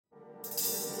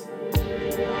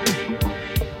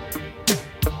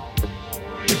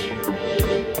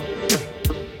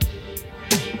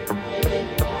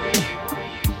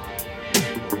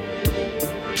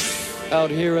Out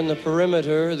here in the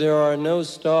perimeter, there are no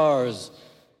stars.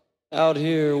 Out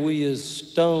here, we is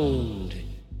stoned,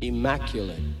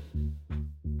 immaculate.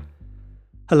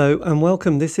 Hello and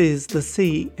welcome. This is the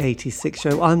C86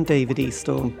 show. I'm David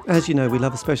Eastorm. As you know, we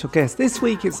love a special guest. This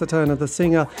week it's the turn of the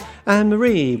singer Anne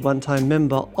Marie, one-time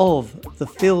member of the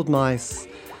Field Mice,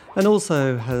 and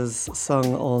also has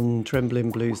sung on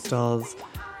Trembling Blue Stars,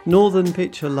 Northern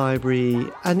Picture Library,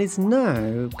 and is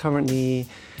now currently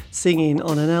singing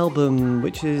on an album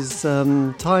which is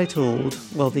titled,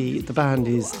 well, the band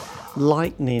is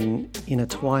Lightning in a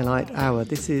Twilight Hour.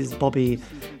 This is Bobby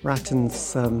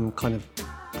Ratton's kind of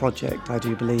project, I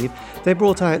do believe. They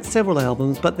brought out several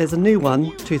albums, but there's a new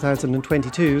one,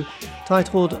 2022,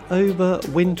 titled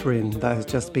Overwintering, that has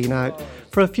just been out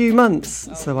for a few months.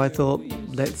 So I thought,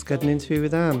 let's get an interview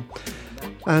with Anne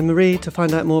Marie to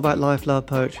find out more about life, love,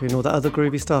 poetry and all that other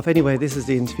groovy stuff. Anyway, this is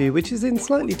the interview, which is in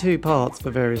slightly two parts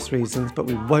for various reasons, but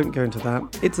we won't go into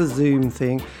that. It's a Zoom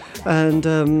thing.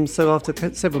 And so after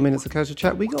several minutes of casual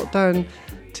chat, we got down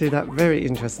to that very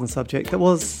interesting subject that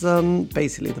was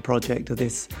basically the project of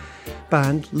this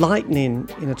band, Lightning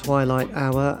in a Twilight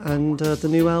Hour, and the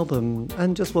new album,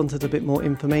 and just wanted a bit more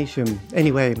information.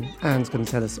 Anyway, Anne's going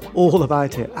to tell us all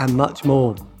about it and much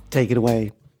more. Take it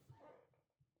away.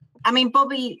 I mean,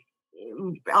 Bobby,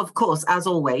 of course, as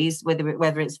always,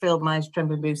 whether it's Field Mice,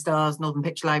 Trembling Blue Stars, Northern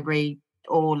Picture Library,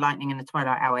 or Lightning in the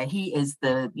Twilight Hour, he is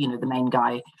the main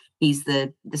guy. He's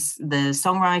the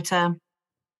songwriter.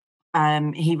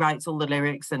 He writes all the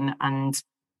lyrics and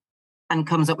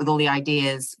comes up with all the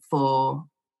ideas for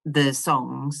the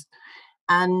songs,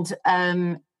 and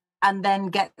then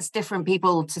gets different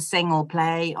people to sing or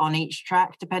play on each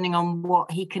track depending on what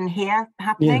he can hear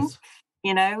happening. Yes.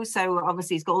 You know, so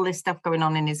obviously he's got all this stuff going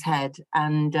on in his head,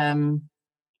 and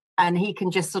he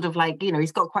can just sort of like, you know,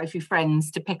 he's got quite a few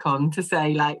friends to pick on to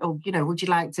say like, oh, you know, would you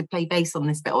like to play bass on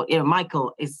this bit? Or, you know,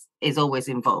 Michael is always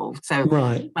involved. So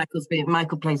right.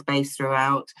 Michael plays bass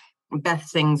throughout. Beth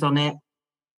sings on it.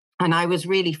 And I was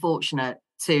really fortunate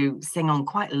to sing on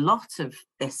quite a lot of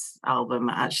this album,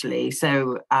 actually.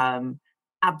 So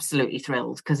absolutely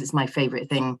thrilled, because it's my favourite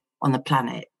thing on the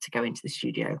planet to go into the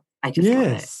studio. I just love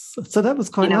it. So that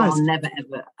was quite nice.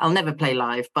 I'll never play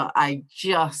live, but I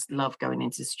just love going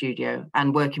into the studio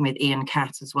and working with Ian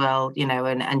Catt as well, you know,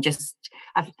 and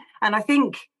I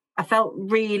think I felt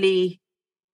really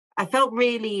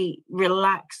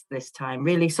relaxed this time,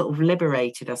 really sort of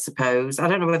liberated, I suppose. I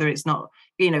don't know whether it's not,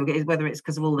 you know, whether it's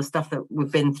because of all the stuff that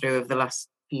we've been through over the last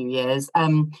few years.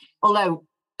 Although,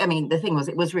 I mean, the thing was,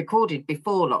 it was recorded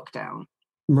before lockdown.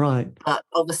 Right. But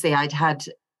obviously I'd had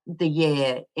the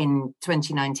year in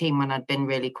 2019 when I'd been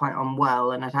really quite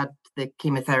unwell, and I'd had the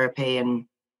chemotherapy and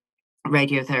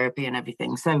radiotherapy and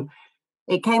everything. So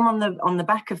it came on the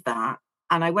back of that,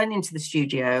 and I went into the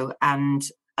studio, and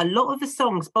a lot of the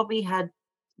songs Bobby had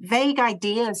vague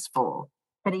ideas for,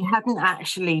 but he hadn't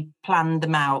actually planned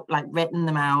them out, like written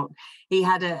them out. He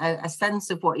had a sense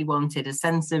of what he wanted, a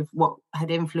sense of what had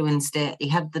influenced it. He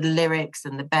had the lyrics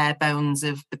and the bare bones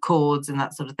of the chords and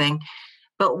that sort of thing.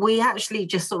 But we actually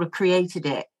just sort of created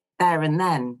it there and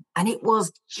then. And it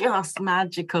was just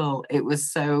magical. It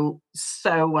was so,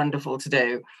 so wonderful to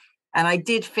do. And I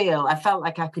felt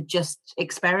like I could just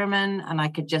experiment and I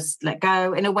could just let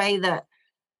go in a way that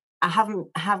I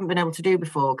haven't been able to do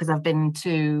before, because I've been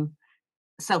too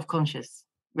self-conscious,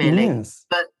 really. Yes.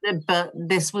 But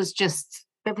this was just,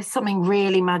 there was something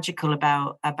really magical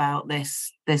about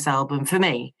this album for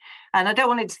me. And I don't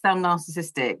want it to sound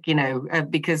narcissistic, you know,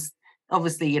 because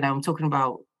obviously, you know, I'm talking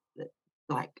about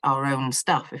like our own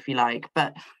stuff, if you like,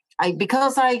 but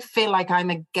because I feel like I'm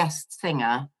a guest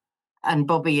singer and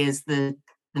Bobby is the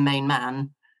main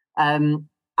man,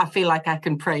 I feel like I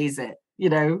can praise it, you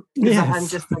know, because I'm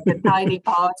just like a tiny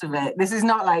part of it. This is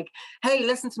not like, hey,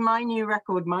 listen to my new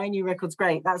record. My new record's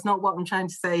great. That's not what I'm trying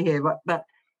to say here. But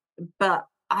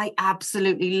I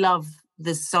absolutely love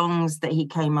the songs that he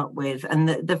came up with, and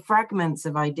the fragments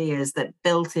of ideas that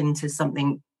built into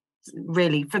something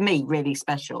really, for me, really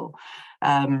special.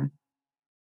 So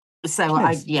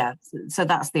that's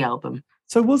the album.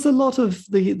 So was a lot of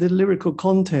the lyrical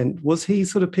content, was he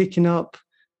sort of picking up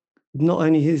not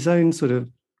only his own sort of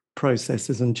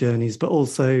processes and journeys, but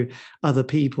also other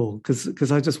people?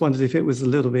 Because I just wondered if it was a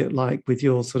little bit like with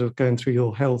your sort of going through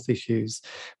your health issues,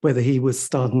 whether he was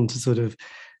starting to sort of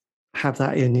have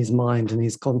that in his mind and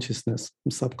his consciousness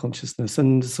and subconsciousness,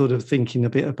 and sort of thinking a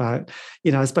bit about,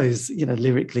 you know, I suppose, you know,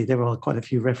 lyrically there are quite a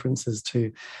few references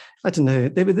to, I don't know,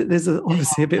 there's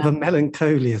obviously a bit of a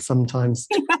melancholia sometimes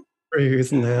through,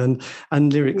 isn't there?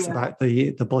 And lyrics about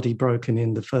the body broken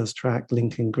in the first track,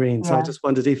 Lincoln Green. So I just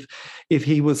wondered if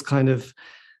he was kind of,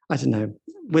 I don't know,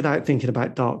 without thinking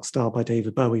about Dark Star by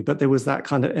David Bowie, but there was that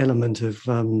kind of element of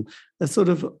a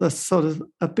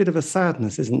bit of a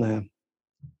sadness, isn't there?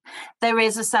 There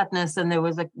is a sadness, and there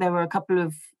were a couple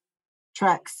of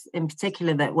tracks in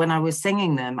particular that when I was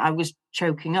singing them, I was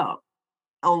choking up.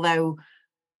 Although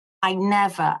I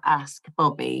never ask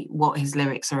Bobby what his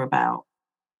lyrics are about,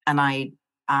 and I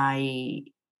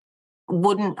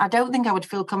don't think I would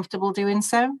feel comfortable doing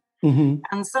so. Mm-hmm.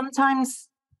 And sometimes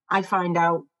I find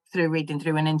out through reading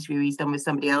through an interview he's done with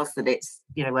somebody else that it's,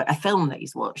 you know, a film that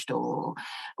he's watched or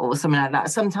something like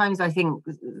that. Sometimes I think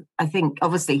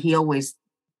obviously he always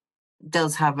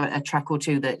does have a track or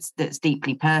two that's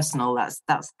deeply personal.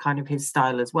 That's kind of his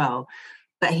style as well.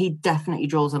 But he definitely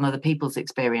draws on other people's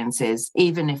experiences,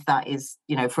 even if that is,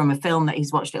 you know, from a film that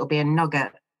he's watched. It'll be a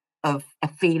nugget of a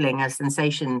feeling, a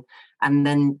sensation, and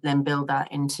then build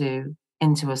that into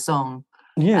a song.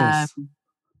 Yes.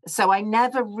 So I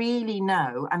never really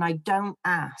know, and I don't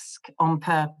ask on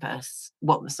purpose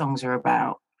what the songs are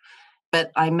about,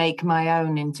 but I make my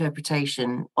own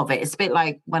interpretation of it. It's a bit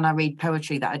like when I read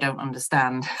poetry that I don't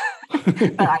understand,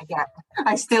 but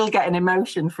I still get an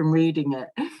emotion from reading it.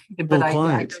 But I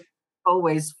don't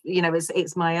always, you know,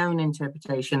 it's my own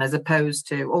interpretation as opposed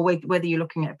to, or whether you're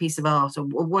looking at a piece of art or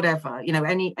whatever, you know,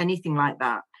 anything like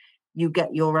that, you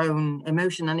get your own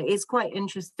emotion. And it is quite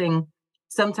interesting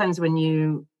sometimes when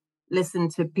you listen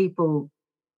to people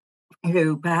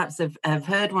who perhaps have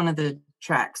heard one of the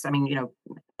tracks, I mean, you know,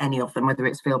 any of them, whether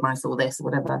it's Field Mice or this or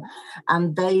whatever,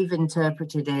 and they've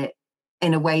interpreted it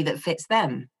in a way that fits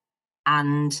them.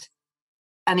 And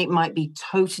it might be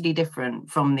totally different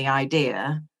from the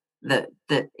idea that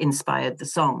inspired the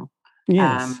song.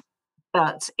 Yes.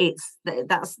 But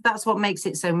that's what makes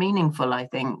it so meaningful, I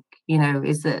think, you know,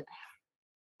 is that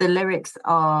the lyrics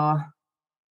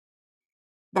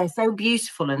they're so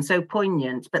beautiful and so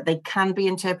poignant, but they can be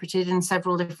interpreted in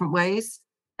several different ways.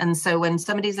 And so when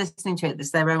somebody's listening to it,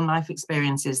 there's their own life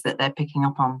experiences that they're picking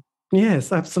up on.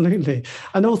 Yes, absolutely.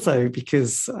 And also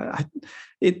because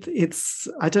it's,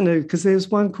 I don't know, because there's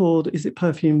one called, is it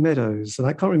Perfume Meadows? And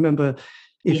I can't remember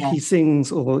if he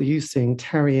sings or you sing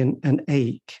Tarry and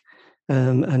Ache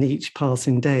and Each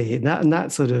Passing Day. And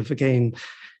that sort of, again,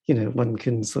 you know, one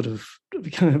can sort of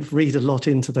kind of read a lot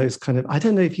into those kind of, I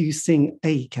don't know if you sing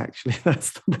ache, actually,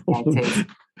 that's the problem.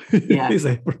 Yeah. Is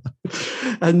it?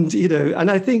 And, you know, and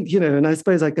I think, you know, and I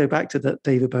suppose I go back to that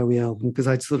David Bowie album because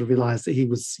I sort of realized that he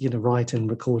was, you know, writing,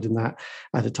 recording that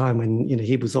at a time when, you know,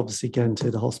 he was obviously going to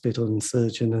the hospital and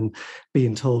surgeon and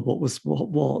being told what was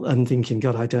what and thinking,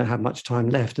 God, I don't have much time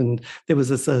left. And there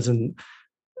was a certain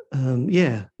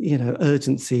you know,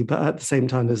 urgency, but at the same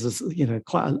time, there's this, you know,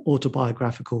 quite an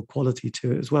autobiographical quality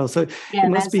to it as well. So yeah, it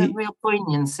must there's a real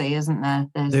poignancy, isn't there?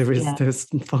 There's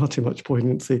far too much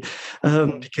poignancy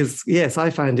because yes,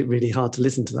 I found it really hard to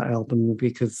listen to that album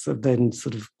because then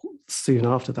sort of soon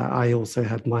after that, I also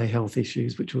had my health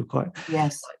issues, which were quite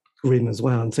grim as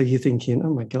well. And so you're thinking,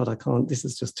 oh my God, I can't, this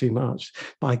is just too much.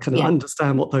 But I kind of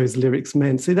understand what those lyrics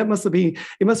meant. So that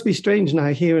it must be strange now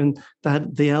hearing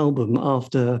that the album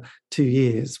after 2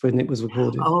 years when it was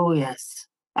recorded. Oh, yes.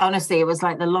 Honestly, it was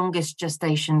like the longest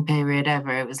gestation period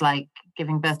ever. It was like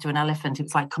giving birth to an elephant.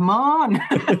 It's like, come on.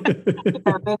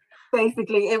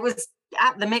 Basically, it was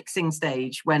at the mixing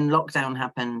stage when lockdown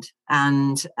happened.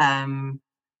 And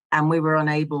we were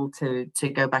unable to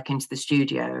go back into the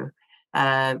studio.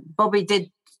 Bobby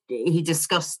he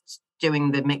discussed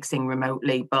doing the mixing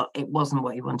remotely, but it wasn't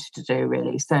what he wanted to do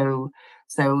really. So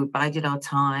bided our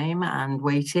time and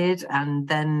waited, and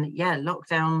then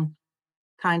lockdown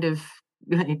kind of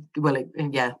we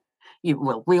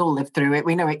all lived through it.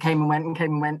 We know it came and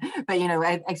went, but you know,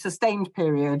 a sustained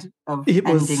period of it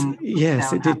was ending.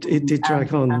 Yes, it did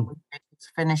drag on to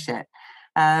finish it.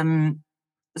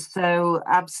 So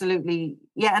absolutely,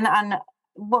 and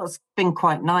what's been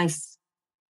quite nice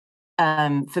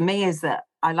for me is that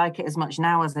I like it as much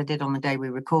now as I did on the day we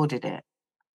recorded it.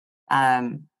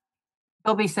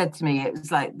 Bobby said to me it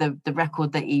was like the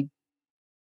record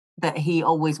that he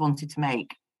always wanted to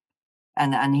make,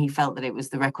 and he felt that it was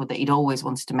the record that he'd always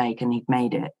wanted to make, and he'd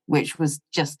made it, which was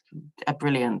just a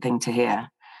brilliant thing to hear.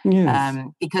 Yes.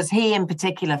 Because he in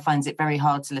particular finds it very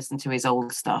hard to listen to his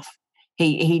old stuff.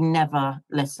 He never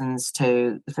listens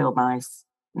to the Field Mice,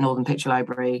 Northern Picture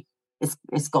Library.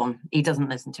 It's gone. He doesn't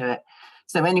listen to it.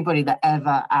 So anybody that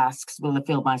ever asks, will the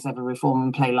Field Mice ever reform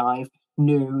and play live?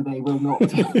 No, they will not.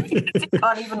 They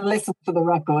can't even listen to the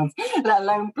records, let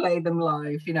alone play them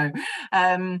live, you know.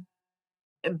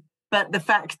 But the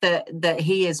fact that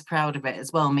he is proud of it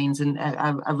as well means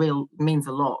means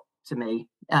a lot to me.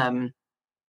 I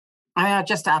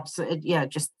just absolutely,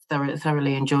 just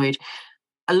thoroughly enjoyed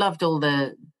I loved all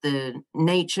the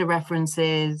nature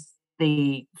references,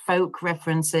 the folk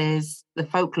references, the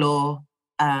folklore.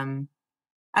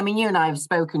 I mean, you and I have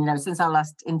spoken, since our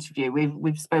last interview,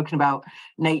 we've spoken about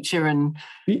nature and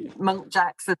monk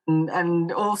jacks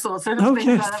and all sorts of things.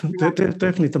 Yes, like that.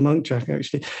 Definitely the monk jack,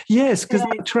 actually. Yes, because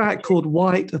that track called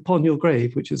 "White Upon Your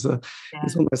Grave," which is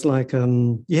it's almost like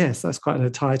yes, that's quite a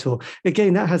title.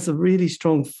 Again, that has a really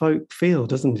strong folk feel,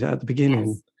 doesn't it, at the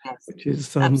beginning? Yes, which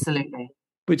is absolutely.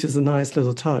 Which is a nice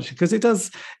little touch, because it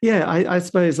does. Yeah, I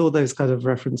suppose all those kind of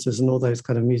references and all those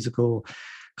kind of musical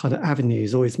kind of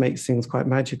avenues always makes things quite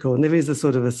magical. And there is a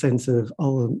sort of a sense of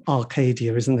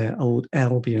Arcadia, isn't there? Old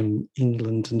Albion,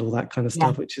 England, and all that kind of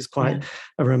stuff, which is quite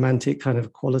a romantic kind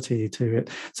of quality to it.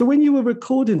 So when you were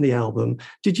recording the album,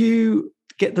 did you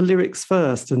get the lyrics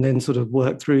first and then sort of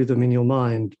work through them in your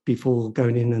mind before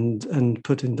going in and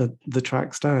putting the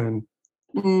tracks down?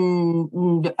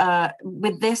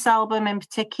 With this album in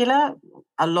particular,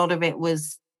 a lot of it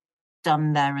was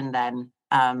done there and then.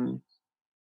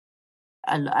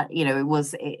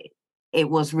 It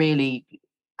was really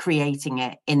creating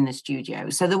it in the studio.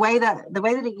 So the way that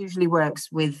it usually works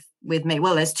with me,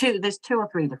 well, there's two or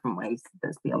three different ways,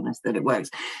 let's be honest, that it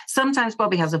works. Sometimes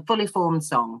Bobby has a fully formed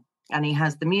song, and he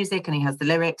has the music and he has the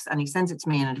lyrics, and he sends it to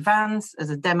me in advance as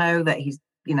a demo that he's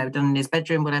done in his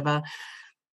bedroom, whatever.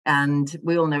 And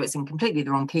we all know it's in completely the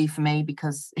wrong key for me,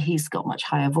 because he's got much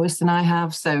higher voice than I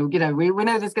have. So we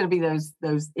know there's going to be those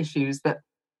issues. But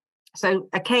so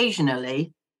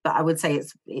occasionally, but I would say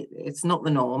it's not the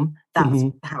norm. That's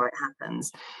how it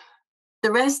happens.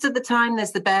 The rest of the time,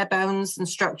 there's the bare bones and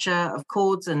structure of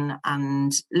chords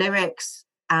and lyrics,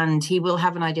 and he will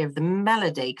have an idea of the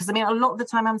melody. Because I mean, a lot of the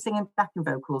time I'm singing backing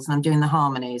vocals and I'm doing the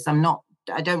harmonies. On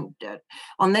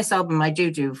this album, I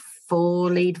do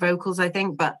 4 lead vocals, I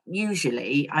think, but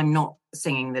usually I'm not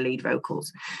singing the lead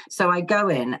vocals. So I go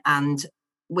in and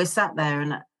we're sat there,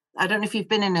 and I don't know if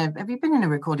have you been in a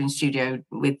recording studio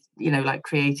with, like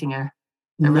creating a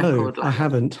record? No, I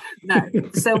haven't. No.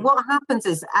 So what happens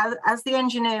is, as the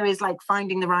engineer is like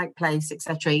finding the right place,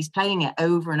 etc., he's playing it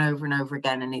over and over and over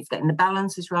again, and he's getting the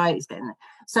balances right.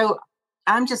 So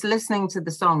I'm just listening to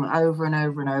the song over and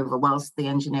over and over whilst the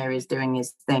engineer is doing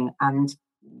his thing. And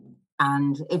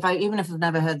even if I've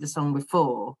never heard the song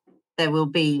before, there will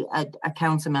be a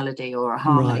counter melody or a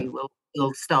harmony will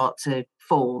start to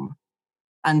form,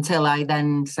 until I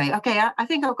then say, okay, I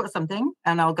think I've got something,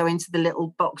 and I'll go into the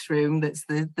little box room that's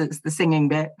the singing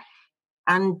bit,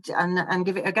 and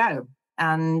give it a go.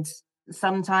 And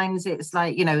sometimes it's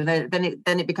like,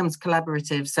 then it becomes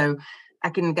collaborative. So I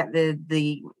can get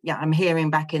I'm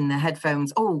hearing back in the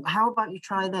headphones, oh, how about you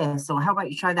try this, or how about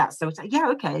you try that? So it's like,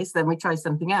 okay, so then we try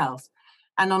something else.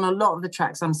 And on a lot of the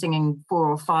tracks, I'm singing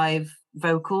 4 or 5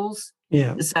 vocals.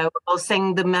 Yeah. So I'll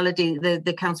sing the melody,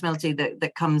 the counter melody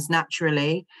that comes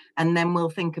naturally, and then we'll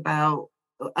think about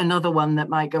another one that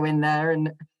might go in there,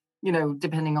 and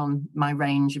depending on my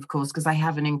range, of course, because I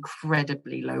have an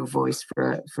incredibly low voice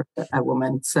for a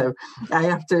woman, so I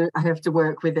have to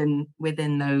work within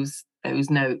those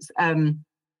notes, and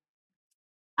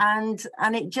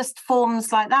it just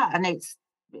forms like that, and it's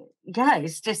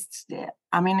just,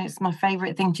 I mean, it's my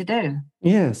favorite thing to do.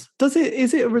 Yes.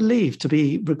 Is it a relief to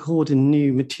be recording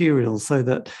new material, so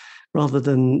that rather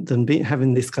than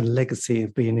having this kind of legacy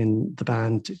of being in the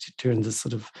band during the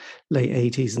sort of late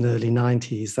 80s and early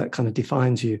 90s that kind of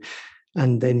defines you,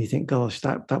 and then you think, gosh,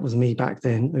 that was me back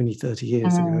then, only 30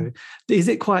 years ago. Is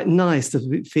it quite nice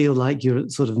to feel like you're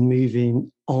sort of moving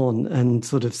on and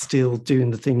sort of still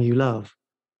doing the thing you love?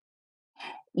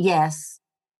 Yes,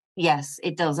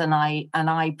 it does, and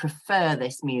I prefer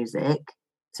this music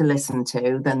to listen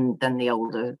to than the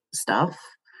older stuff.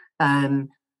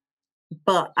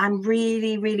 But I'm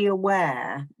really, really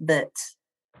aware that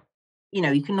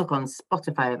you can look on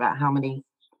Spotify about how many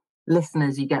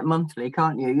listeners you get monthly,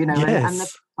 can't you? Yes. And the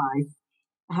Spotify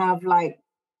have like,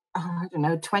 I don't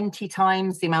know, 20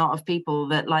 times the amount of people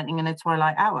that Lightning in a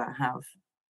Twilight Hour have.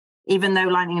 Even though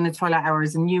Lightning in a Twilight Hour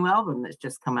is a new album that's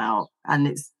just come out, and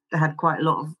it's had quite a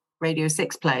lot of Radio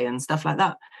 6 play and stuff like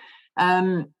that.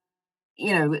 The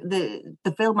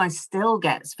Field Mice still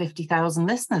gets 50,000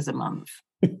 listeners a month.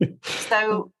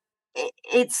 So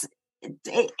it's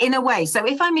in a way. So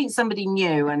if I meet somebody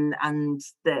new and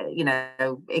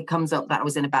it comes up that I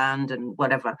was in a band and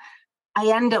whatever,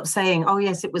 I end up saying, oh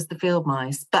yes, it was the Field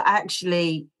Mice. But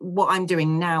actually what I'm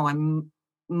doing now, I'm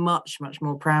much, much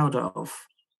more proud of.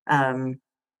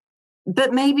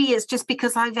 But maybe it's just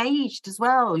because I've aged as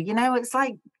well. It's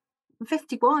like I'm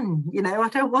 51, I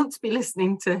don't want to be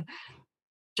listening to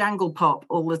jangle pop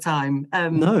all the time.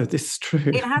 No, this is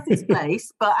true. It has its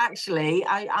place, but actually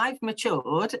I've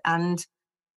matured, and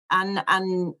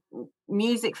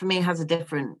music for me has a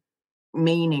different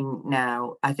meaning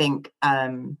now, I think.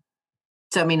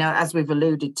 So I mean, as we've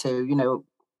alluded to, you know,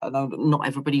 I know not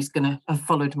everybody's going to have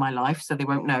followed my life, so they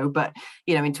won't know. But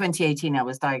you know, in 2018, I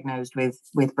was diagnosed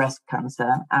with breast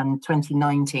cancer, and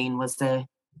 2019 was a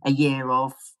year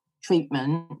of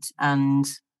treatment and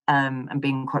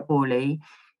being quite poorly.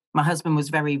 My husband was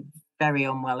very, very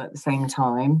unwell at the same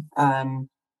time.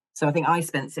 So I think I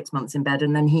spent 6 months in bed,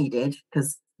 and then he did,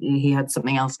 because he had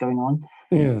something else going on.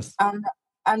 Yes.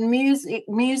 And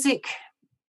music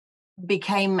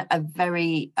became a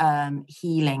very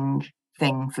healing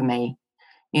thing for me,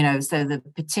 you know. So the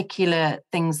particular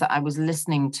things that I was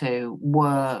listening to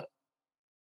were,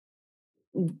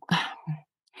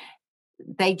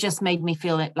 they just made me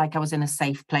feel like I was in a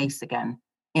safe place again,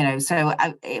 you know. So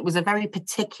it was a very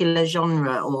particular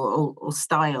genre or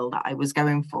style that I was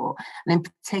going for. And in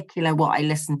particular, what I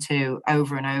listened to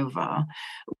over and over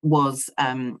was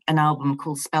an album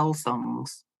called Spell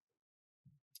Songs.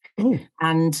 Oh.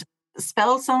 And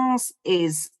Spell Songs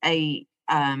is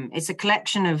it's a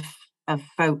collection of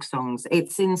folk songs.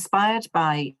 It's inspired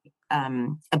by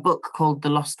a book called The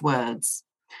Lost Words,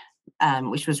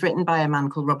 which was written by a man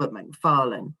called Robert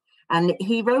Macfarlane. And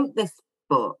he wrote this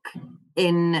book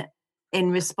in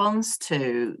response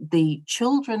to the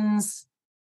children's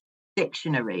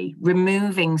dictionary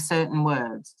removing certain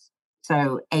words.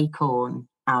 So acorn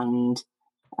and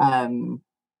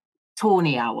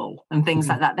tawny owl and things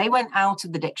like that. They went out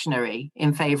of the dictionary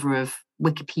in favour of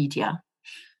Wikipedia.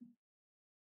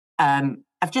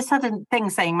 I've just had a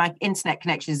thing saying my internet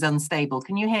connection is unstable.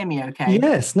 Can you hear me okay?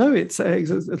 Yes, no, it's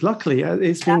luckily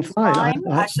it's been fine.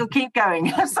 I shall keep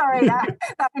going. Sorry, that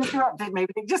interrupted me,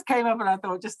 but it just came up and I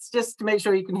thought just to make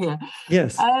sure you can hear.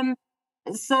 Yes.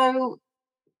 So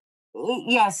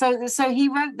he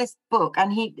wrote this book,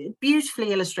 and he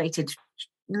beautifully illustrated,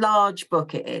 large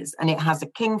book it is, and it has a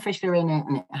kingfisher in it,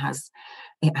 and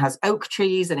it has oak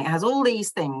trees, and it has all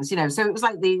these things, you know. So it was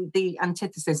like the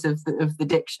antithesis of the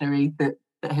dictionary that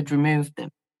had removed them.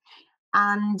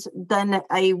 And then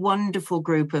a wonderful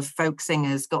group of folk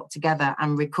singers got together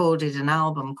and recorded an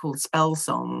album called Spell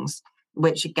Songs,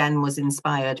 which again was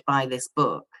inspired by this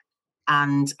book.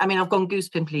 And I mean, I've gone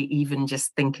goosepimply even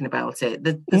just thinking about it.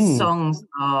 The songs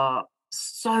are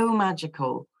so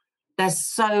magical. They're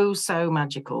so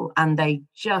magical, and they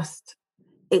just,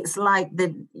 it's like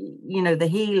the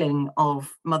healing of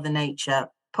Mother Nature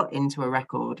put into a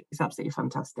record. It's absolutely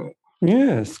fantastic.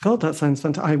 Yes, God, that sounds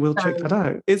fantastic. I will check that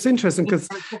out. It's interesting because,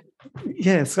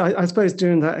 yes, I suppose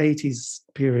during that 80s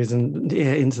period and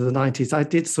into the 90s, I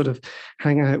did sort of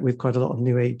hang out with quite a lot of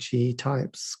new agey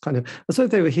types, kind of. I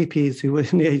suppose they were hippies who were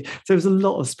in the age. So there was a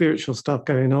lot of spiritual stuff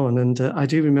going on. And I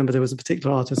do remember there was a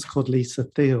particular artist called Lisa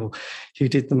Thiel who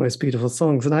did the most beautiful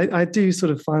songs. And I do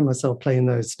sort of find myself playing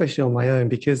those, especially on my own,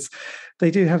 because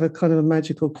they do have a kind of a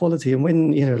magical quality. And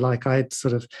when, you know, like I'd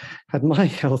sort of had my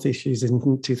health issues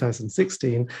in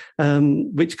 2016,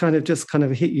 which kind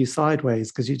of hit you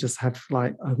sideways, because you just have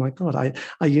like, oh my God,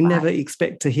 you never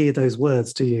expect to hear those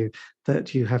words, do you,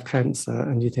 that you have cancer,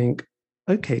 and you think,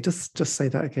 okay, just say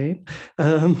that again.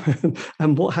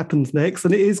 And what happens next?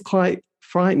 And it is quite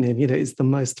frightening, you know, it's the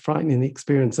most frightening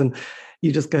experience. And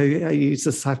you just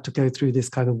have to go through this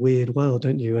kind of weird world,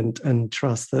 don't you? And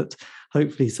trust that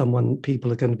hopefully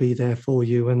people are going to be there for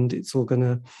you, and it's all going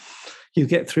to, you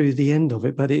get through the end of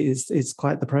it. But it's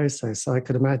quite the process. I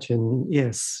could imagine,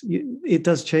 yes, it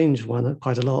does change one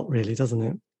quite a lot, really, doesn't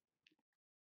it?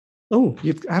 Oh,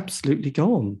 you've absolutely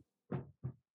gone.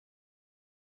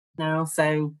 No,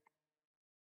 so.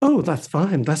 Oh, that's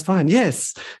fine. That's fine.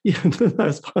 Yes. Yeah,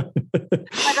 that's fine.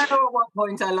 I don't know at what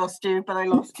point I lost you, but I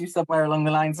lost you somewhere along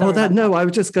the line. Sorry. I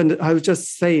was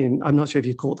just saying, I'm not sure if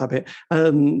you caught that bit.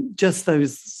 Just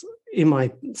those in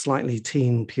my slightly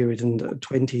teen period in the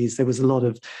 20s, there was a lot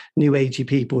of new agey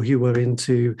people who were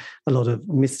into a lot of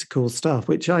mystical stuff,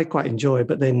 which I quite enjoy,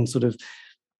 but then sort of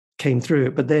came through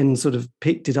it, but then sort of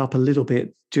picked it up a little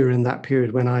bit during that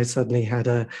period when I suddenly had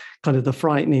a kind of the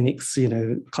frightening,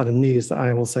 kind of news that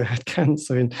I also had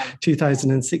cancer in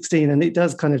 2016. And it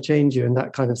does kind of change you in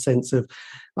that kind of sense of,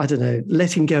 I don't know,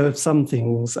 letting go of some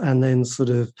things and then sort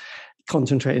of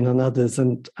concentrating on others,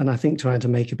 and I think trying to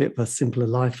make a bit of a simpler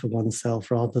life for oneself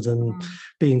rather than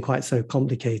being quite so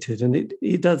complicated. And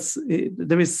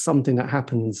there is something that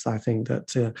happens, I think,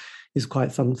 that is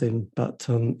quite something, but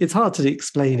it's hard to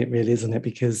explain it really, isn't it?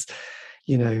 Because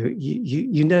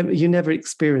you never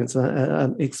experience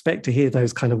expect to hear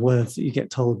those kind of words that you get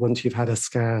told once you've had a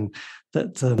scan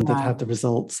that they've had the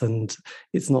results and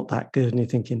it's not that good, and you're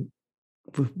thinking,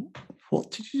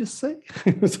 what did you just say?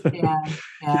 Yeah.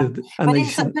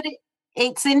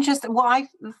 It's interesting. What I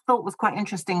thought was quite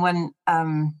interesting when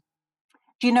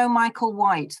do you know Michael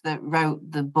White that wrote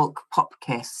the book Pop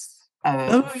Kiss?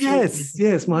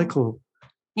 Yes, Michael.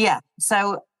 Yeah,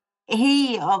 so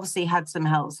he obviously had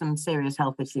some serious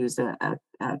health issues a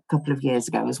couple of years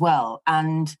ago as well,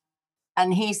 and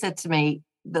he said to me,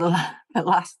 the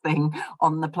last thing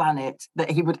on the planet that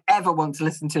he would ever want to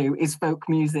listen to is folk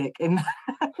music,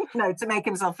 to make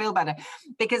himself feel better,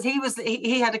 because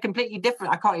he had a completely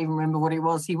different, I can't even remember what it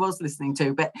was he was listening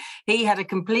to, but he had a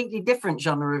completely different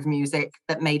genre of music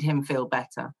that made him feel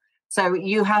better. So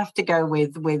you have to go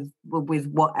with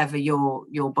whatever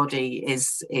your body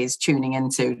is tuning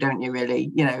into, don't you,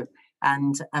 really?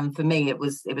 And for me it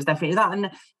was definitely that,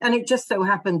 and it just so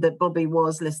happened that Bobby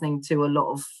was listening to a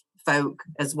lot of folk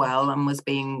as well and was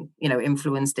being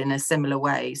influenced in a similar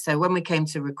way. So when we came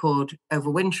to record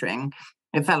Overwintering,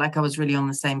 it felt like I was really on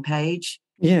the same page.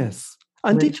 Yes.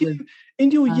 And did you, in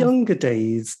your younger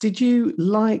days, did you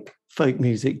like folk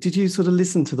music? Did you sort of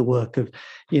listen to the work of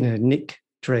Nick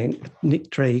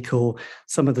Drake or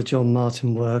some of the John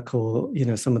Martin work, or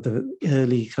some of the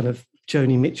early kind of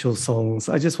Joni Mitchell songs?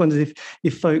 I just wondered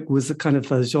if folk was a kind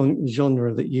of a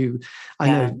genre that I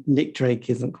know Nick Drake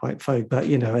isn't quite folk, but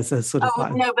as a sort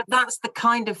of no, but that's the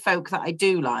kind of folk that I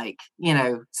do like,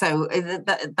 so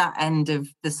that end of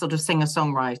the sort of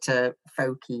singer-songwriter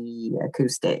folky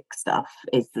acoustic stuff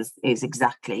is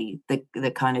exactly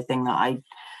the kind of thing that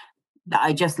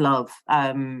I just love.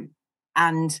 And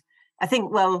I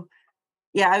think,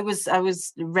 I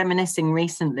was reminiscing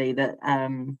recently that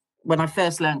when I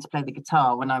first learned to play the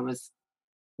guitar, when I was,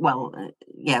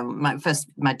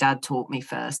 my dad taught me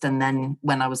first. And then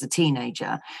when I was a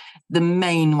teenager, the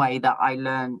main way that I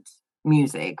learned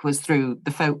music was through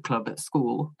the folk club at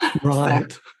school.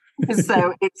 Right.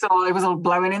 so it was all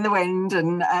blowing in the wind.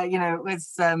 And,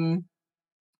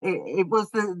 it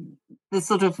was the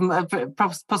sort of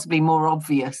possibly more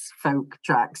obvious folk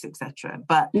tracks, etc.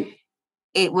 But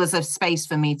it was a space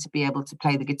for me to be able to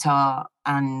play the guitar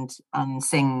and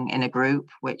sing in a group,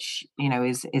 which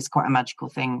is quite a magical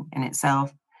thing in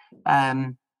itself.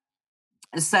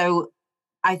 So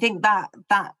I think that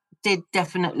did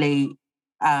definitely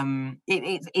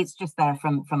it's just there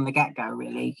from the get-go,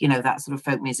 really. that sort of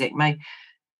folk music. My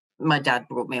dad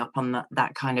brought me up on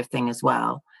that kind of thing as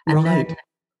well. And then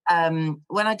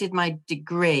when I did my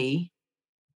degree,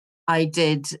 I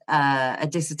did a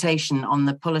dissertation on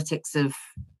the politics of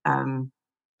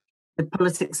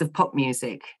pop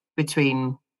music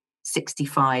between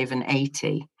 65 and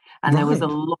 80, and there was a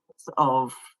lot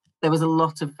of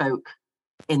folk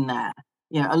in there.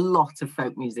 A lot of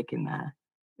folk music in there.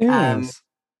 Yes.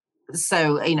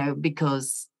 So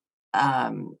because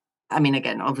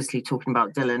again, obviously talking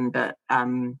about Dylan, but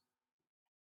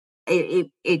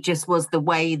it just was the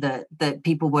way that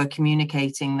people were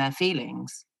communicating their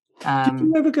feelings. Did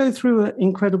you ever go through an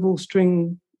incredible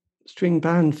string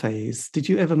band phase? Did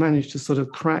you ever manage to sort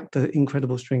of crack the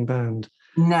incredible string band?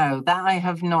 No, that I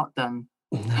have not done.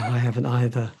 No, I haven't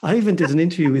either. I even did an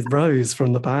interview with Rose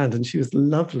from the band, and she was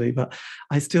lovely, but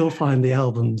I still find the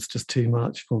albums just too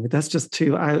much for me. That's just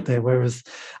too out there, whereas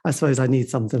I suppose I need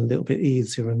something a little bit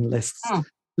easier and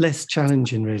less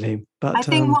challenging, really. But I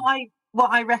think what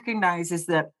I recognise is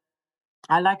that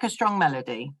I like a strong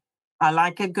melody, I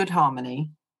like a good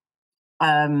harmony,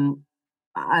 and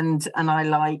I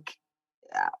like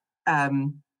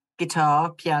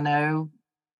guitar, piano,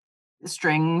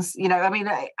 strings.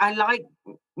 I like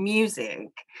music.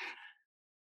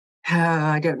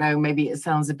 I don't know, maybe it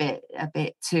sounds a bit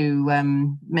too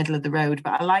middle of the road,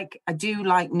 but I do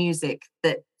like music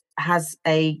that has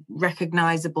a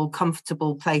recognizable,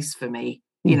 comfortable place for me,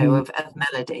 of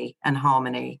melody and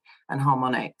harmony and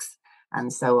harmonics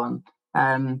and so on.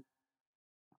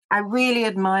 I really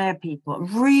admire people,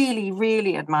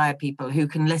 really admire people who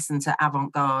can listen to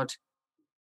avant-garde,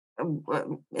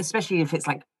 especially if it's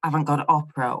like avant-garde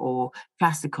opera or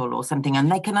classical or something, and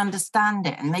they can understand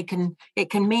it and it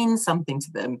can mean something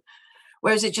to them.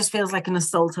 Whereas it just feels like an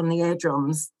assault on the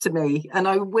eardrums to me. And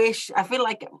I feel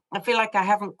like I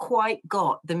haven't quite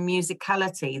got the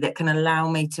musicality that can allow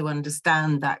me to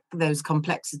understand those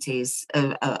complexities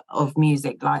of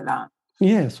music like that.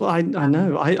 Yes, well, I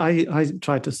know. I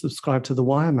tried to subscribe to the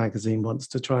Wire magazine once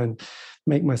to try and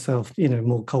make myself,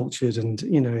 more cultured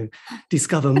and,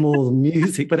 discover more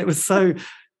music. But it was so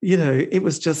you know, it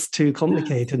was just too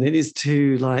complicated. And it is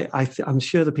too like I'm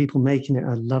sure the people making it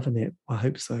are loving it. I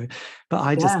hope so, but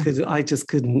I just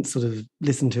couldn't sort of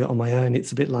listen to it on my own.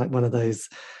 It's a bit like one of those.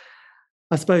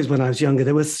 I suppose when I was younger,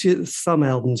 there was some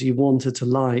albums you wanted to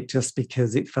like just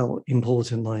because it felt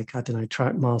important, like, I don't know,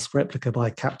 Trout Mask Replica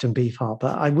by Captain Beefheart,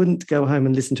 but I wouldn't go home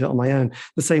and listen to it on my own.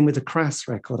 The same with the Crass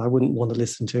record, I wouldn't want to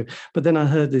listen to. But then I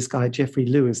heard this guy, Jeffrey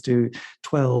Lewis, do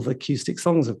 12 acoustic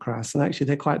songs of Crass, and actually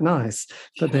they're quite nice.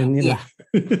 But then, you know.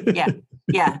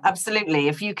 Yeah, absolutely.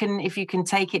 If you can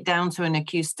take it down to an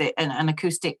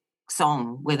acoustic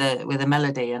song with a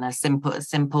melody and a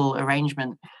simple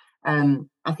arrangement,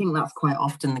 I think that's quite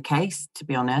often the case, to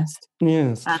be honest.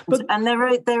 Yes, and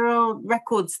there are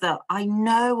records that I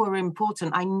know are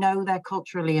important. I know they're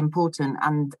culturally important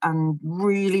and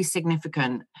really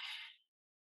significant.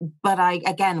 But I,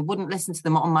 again, wouldn't listen to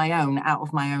them on my own, out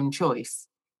of my own choice.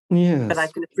 Yes, but I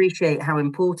can appreciate how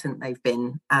important they've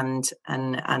been, and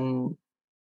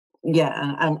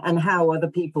how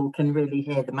other people can really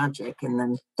hear the magic in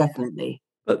them. Definitely.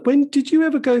 But when did you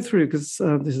ever go through, because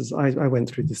I went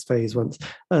through this phase once,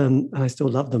 and I still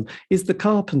love them, is the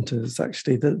Carpenters,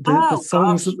 actually, the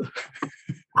songs.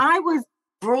 I was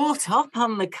brought up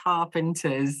on the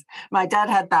Carpenters. My dad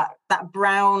had that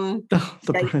brown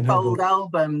gatefold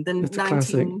album, the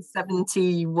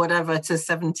 1970 whatever to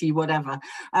 70 whatever.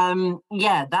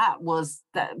 That was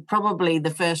probably the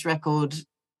first record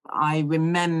I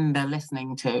remember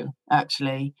listening to,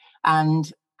 actually.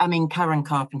 And I mean, Karen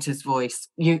Carpenter's voice,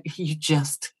 you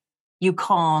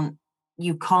can't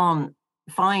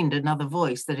find another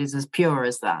voice that is as pure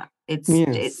as that. It's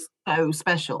so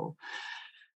special.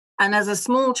 And as a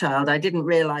small child, I didn't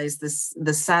realize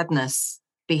the sadness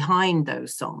behind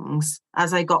those songs.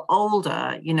 As I got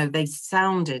older, you know, they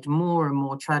sounded more and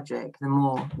more tragic the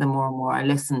more and more I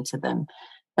listened to them.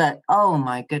 But oh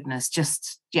my goodness,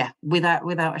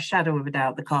 without a shadow of a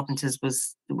doubt, the Carpenters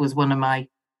was one of my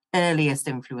earliest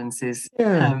influences.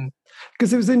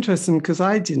 Because it was interesting, because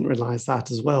I didn't realize that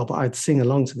as well, but I'd sing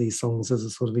along to these songs as a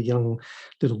sort of a young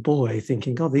little boy,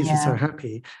 thinking, God, these are so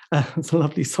happy. It's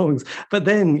lovely songs. But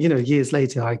then, you know, years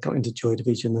later, I got into Joy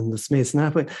Division and the Smiths, and I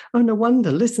went, oh, no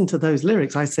wonder, listen to those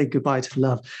lyrics. I say goodbye to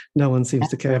love. No one seems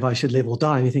to care if I should live or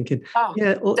die. And you're thinking,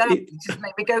 just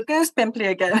make me go goose pimply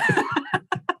again.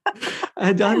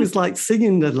 And I was like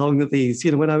singing along with these,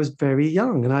 you know, when I was very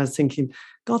young, and I was thinking,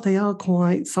 God, they are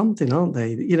quite something, aren't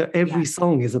they? You know, every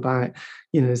song is about,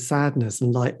 you know, sadness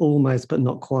and like almost, but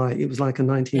not quite. It was like a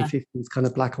 1950s kind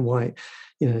of black and white,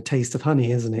 you know, Taste of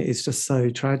Honey, isn't it? It's just so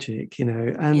tragic, you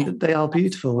know, and they are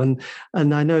beautiful. And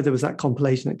I know there was that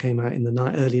compilation that came out in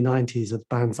the early 90s of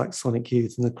bands like Sonic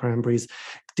Youth and the Cranberries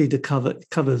did the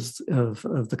covers of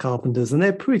the Carpenters, and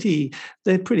they're pretty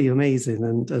amazing,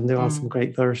 and there are some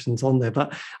great versions on there.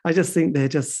 But I just think they're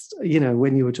just, you know,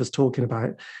 when you were just talking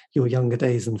about your younger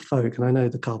days and folk, and I know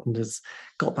the Carpenters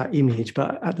got that image,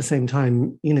 but at the same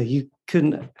time, you know, you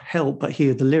couldn't help but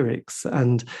hear the lyrics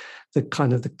and the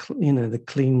kind of the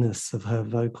cleanness of her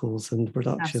vocals and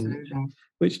production. Absolutely.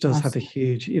 Which does have a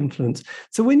huge influence.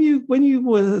 So when you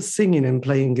were singing and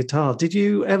playing guitar, did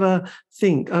you ever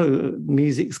think, oh,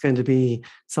 music's going to be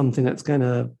something that's going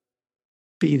to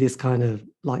be this kind of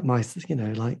like my, you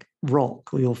know, like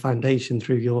rock or your foundation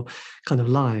through your kind of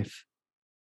life?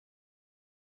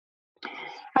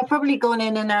 I've probably gone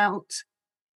in and out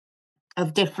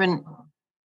of different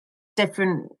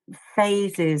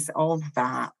phases of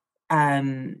that.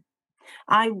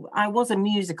 I was a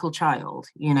musical child,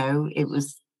 you know. It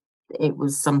was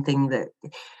something that,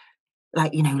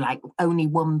 like, you know, like only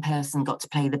one person got to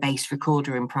play the bass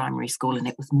recorder in primary school, and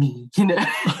it was me, you know.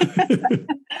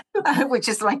 Which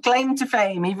is my claim to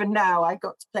fame. Even now, I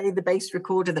got to play the bass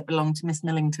recorder that belonged to Miss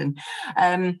Millington.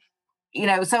 You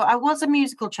know, so I was a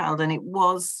musical child, and it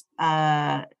was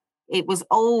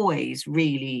always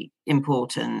really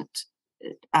important.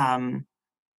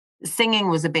 Singing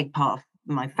was a big part of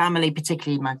my family,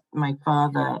 particularly my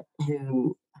father,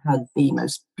 who had the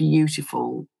most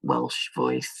beautiful Welsh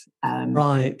voice.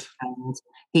 Right. And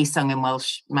he sung in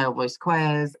Welsh male voice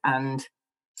choirs, and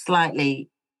slightly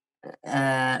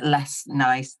less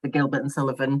nice, the Gilbert and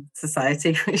Sullivan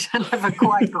Society, which I never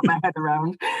quite got my head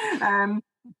around.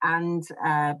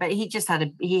 But he just had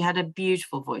a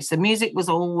beautiful voice. So music was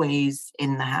always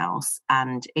in the house,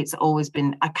 and it's always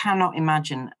been. I cannot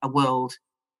imagine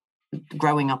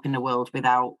growing up in a world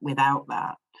without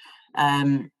that.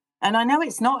 And I know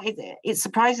it's not. It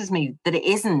surprises me that it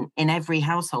isn't in every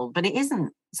household, but it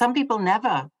isn't. Some people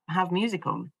never have music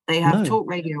on. They have talk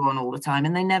radio on all the time,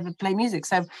 and they never play music.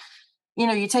 So, you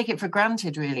know, you take it for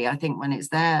granted, really, I think, when it's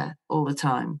there all the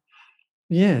time.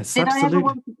 Yes, Did I ever absolutely.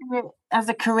 want to do it as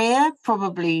a career?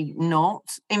 Probably not.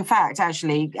 In fact,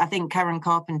 actually, I think Karen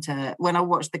Carpenter, when I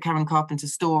watched the Karen Carpenter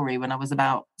story when I was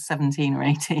about 17 or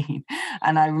 18,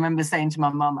 and I remember saying to my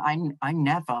mum, I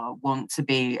never want to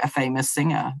be a famous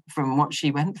singer from what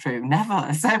she went through.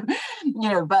 Never. So,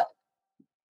 but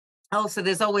also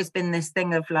there's always been this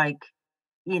thing of like,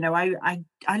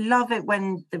 I love it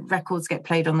when the records get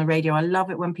played on the radio. I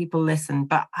love it when people listen,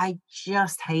 but I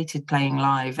just hated playing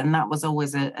live, and that was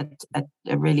always a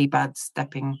really bad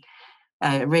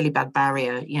a really bad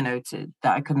barrier, that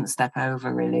I couldn't step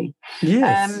over really.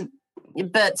 Yes.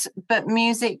 But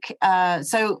music.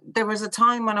 So there was a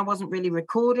time when I wasn't really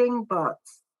recording, but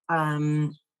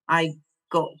I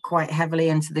got quite heavily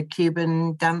into the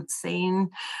Cuban dance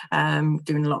scene,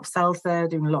 doing a lot of salsa,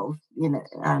 doing a lot of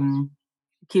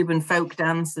Cuban folk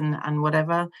dance and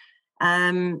whatever.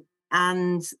 And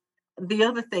the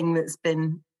other thing that's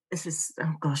been, this is,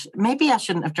 oh gosh, maybe I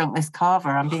shouldn't have drunk this carver.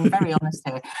 I'm being very honest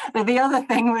here. But the other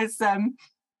thing was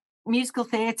musical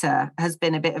theatre has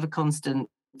been a bit of a constant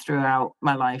throughout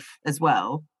my life as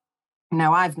well.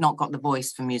 Now, I've not got the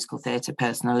voice for musical theatre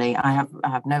personally. I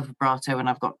have no vibrato and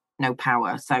I've got no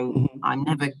power. So I'm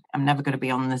never going to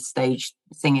be on the stage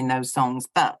singing those songs.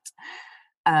 But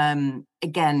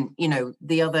again,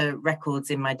 the other records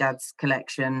in my dad's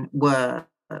collection were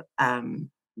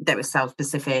there was South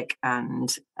Pacific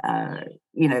and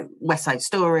West Side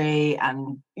Story,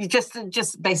 and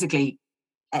just basically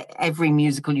every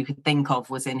musical you could think of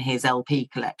was in his LP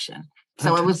collection.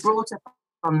 So I was brought up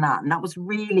on that, and that was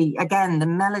really, again, the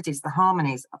melodies, the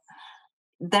harmonies.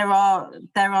 There are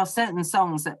certain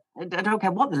songs that I don't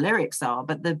care what the lyrics are,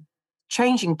 but the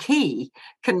changing key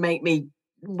can make me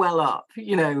well up.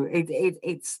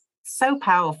 It's so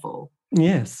powerful.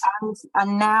 Yes.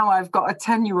 And now I've got a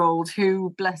 10-year-old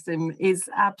who, bless him, is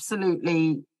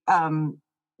absolutely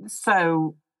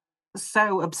so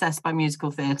obsessed by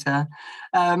musical theatre,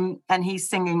 and he's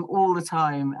singing all the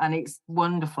time, and it's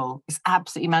wonderful. It's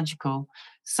absolutely magical.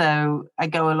 So I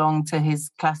go along to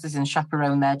his classes and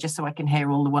chaperone there just so I can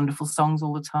hear all the wonderful songs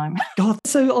all the time. God,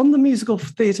 so on the musical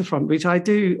theatre front, which I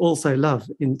do also love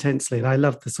intensely, and I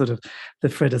love the sort of the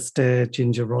Fred Astaire,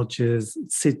 Ginger Rogers,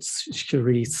 Sid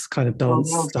Charisse kind of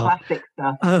dance stuff. Classic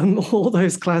stuff. All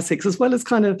those classics, as well as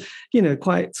kind of,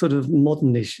 quite sort of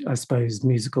modernish, I suppose,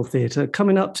 musical theatre.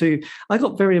 Coming up to, I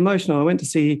got very emotional. I went to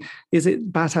see, is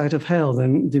it Bat Out of Hell, the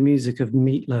music of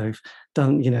Meat Loaf,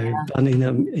 done,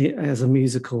 done as a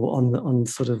musical on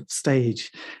sort of stage.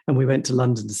 And we went to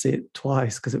London to see it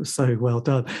twice because it was so well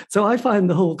done. So I find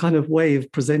the whole kind of way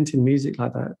of presenting music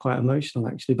like that quite emotional,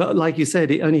 actually. But like you said,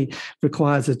 it only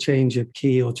requires a change of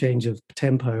key or change of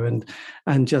tempo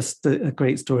and just a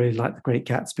great story like The Great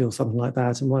Gatsby or something like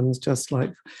that. And one's just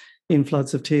like in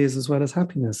floods of tears as well as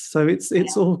happiness. So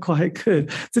it's all quite good.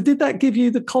 So did that give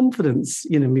you the confidence,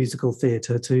 musical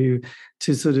theatre to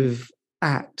sort of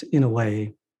act in a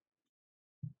way?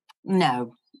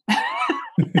 No.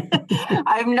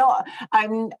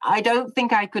 I don't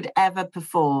think I could ever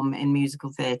perform in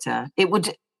musical theatre. It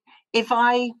would, if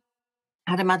I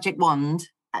had a magic wand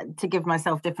to give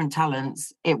myself different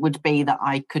talents, it would be that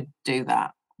I could do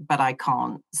that, but I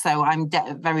can't. So I'm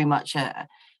very much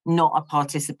not a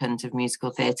participant of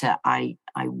musical theatre. I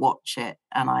watch it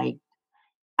and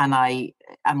I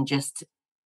am just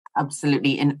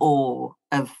absolutely in awe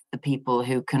of the people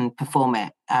who can perform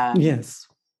it. Yes.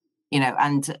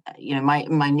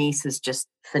 My niece has just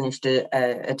finished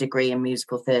a degree in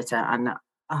musical theatre, and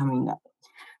I mean,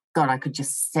 God, I could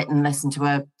just sit and listen to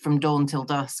her from dawn till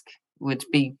dusk. Would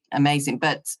be amazing.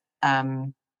 But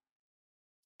can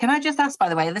I just ask, by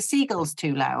the way, are the seagulls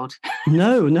too loud?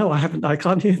 No, I haven't. I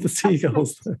can't hear the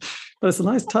seagulls. But it's a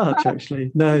nice touch,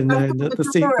 actually. No, the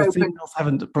seagulls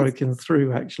haven't broken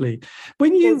through, actually.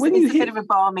 It's a bit of a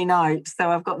balmy night, so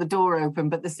I've got the door open,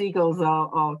 but the seagulls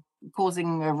are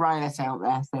causing a riot out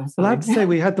there. So well, I have to say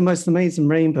we had the most amazing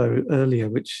rainbow earlier,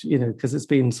 which, because it's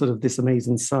been sort of this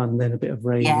amazing sun, then a bit of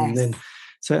rain, yes. And then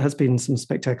so it has been some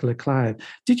spectacular cloud.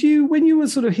 Did you, when you were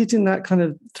sort of hitting that kind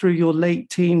of through your late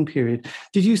teen period,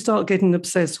 did you start getting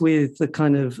obsessed with the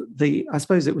kind of I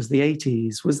suppose it was the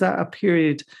 80s? Was that a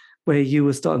period where you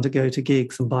were starting to go to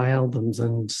gigs and buy albums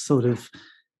and sort of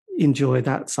enjoy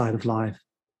that side of life?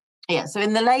 Yeah, so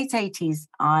in the late 80s,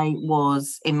 I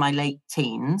was in my late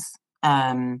teens.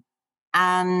 And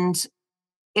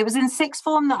it was in sixth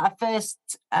form that I first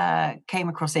came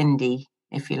across indie,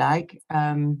 if you like.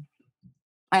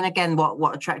 And again,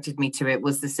 what attracted me to it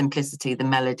was the simplicity, the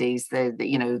melodies, and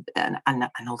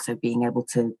also being able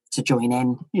to join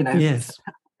in. Yes,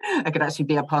 I could actually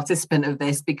be a participant of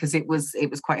this because it was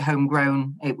quite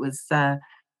homegrown. It was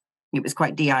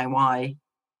quite DIY.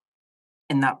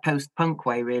 that post-punk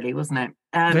way, really, wasn't it?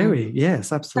 Very,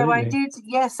 yes, absolutely.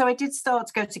 So I did start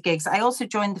to go to gigs. I also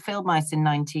joined the Field Mice in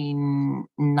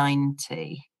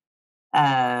 1990.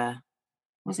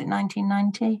 Was it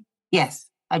 1990? Yes,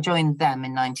 I joined them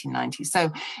in 1990.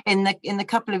 So in the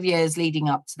couple of years leading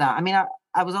up to that, I mean,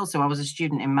 I was a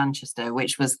student in Manchester,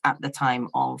 which was at the time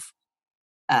of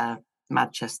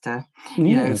Manchester.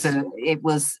 Yes. So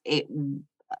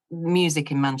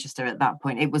music in Manchester at that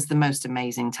point, it was the most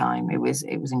amazing time. It was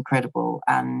incredible,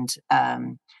 and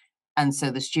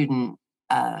so the student,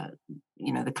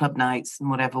 the club nights and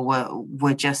whatever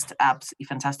were just absolutely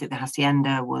fantastic. The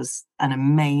Hacienda was an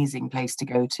amazing place to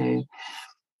go to,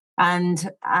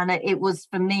 and it was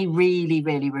for me really,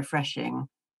 really refreshing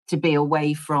to be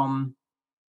away from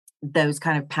those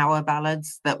kind of power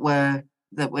ballads that were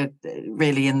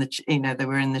really in they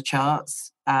were in the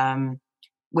charts,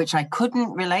 which I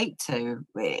couldn't relate to,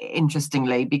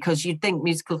 interestingly, because you'd think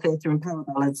musical theatre and power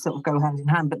ballads sort of go hand in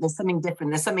hand, but there's something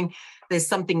different. There's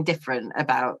something different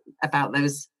about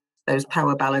those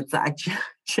power ballads that I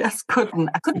just couldn't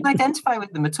identify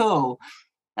with them at all.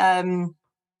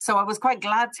 So I was quite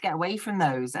glad to get away from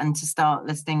those and to start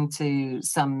listening to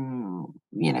some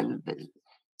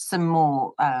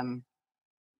more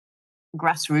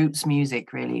grassroots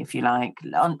music, really, if you like,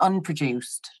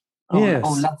 unproduced. Yes.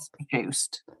 Or less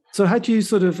produced. So had you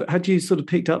sort of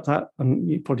picked up that,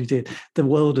 you probably did, the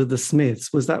world of the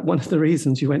Smiths? Was that one of the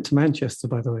reasons you went to Manchester,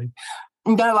 by the way?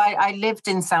 No, I lived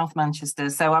in South Manchester,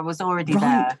 so I was already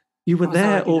there. You were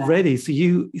there already, so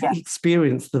you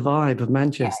experienced the vibe of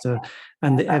Manchester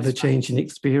and the ever-changing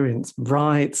experience.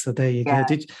 Right, so there you go.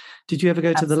 Did you ever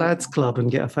go to the Lads Club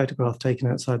and get a photograph taken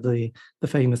outside the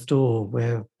famous door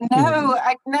where... No,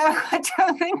 I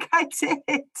don't think I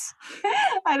did.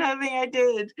 I don't think I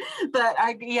did. But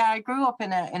I grew up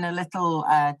in a little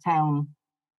town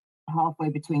halfway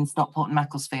between Stockport and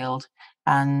Macclesfield,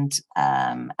 and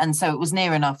so it was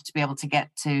near enough to be able to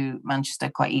get to Manchester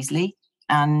quite easily.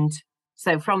 And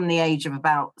so from the age of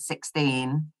about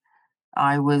 16,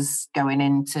 I was going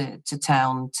into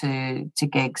town to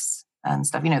gigs and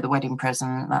stuff, the Wedding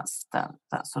Present, that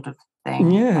sort of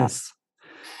thing. Yes.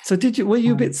 So were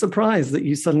you a bit surprised that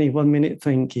you suddenly 1 minute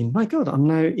thinking, my God, I'm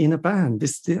now in a band?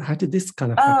 How did this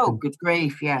kind of happen? Oh, good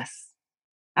grief, yes.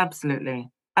 Absolutely.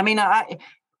 I mean,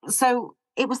 so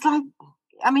it was like,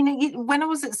 when I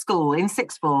was at school in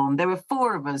sixth form, there were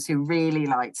four of us who really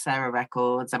liked Sarah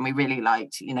Records, and we really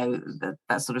liked,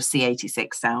 that sort of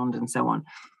C86 sound and so on.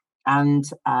 And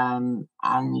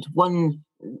one,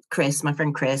 Chris, my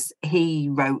friend Chris, he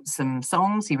wrote some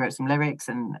songs, he wrote some lyrics,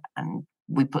 and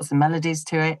we put some melodies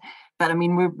to it. But I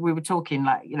mean, we were talking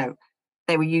like,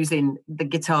 they were using the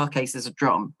guitar case as a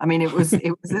drum. I mean, it was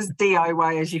as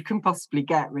DIY as you can possibly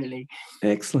get, really.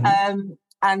 Excellent.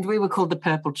 And we were called the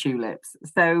Purple Tulips.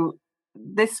 So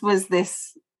I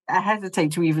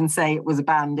hesitate to even say it was a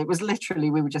band. It was literally,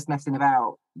 we were just messing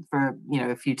about for,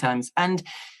 a few times.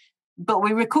 But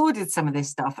we recorded some of this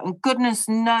stuff, and goodness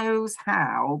knows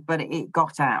how, but it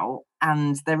got out.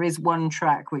 And there is one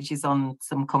track which is on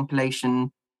some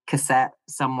compilation cassette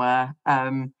somewhere.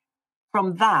 From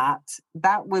that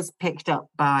was picked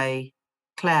up by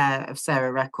Claire of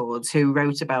Sarah Records, who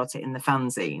wrote about it in the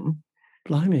fanzine.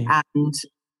 Blimey. And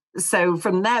so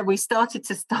from there we started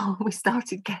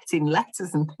getting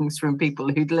letters and things from people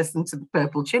who'd listened to the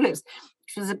Purple Tulips,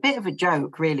 which was a bit of a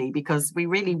joke, really, because we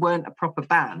really weren't a proper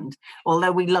band,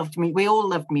 although we all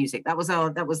loved music. That was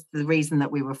the reason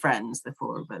that we were friends, the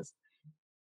four of us.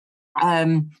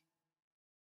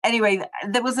 Anyway,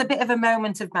 there was a bit of a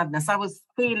moment of madness. I was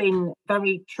feeling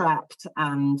very trapped,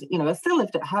 and I still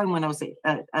lived at home when I was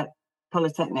at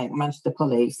Polytechnic, Manchester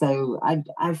Poly. So I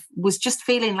was just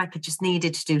feeling like I just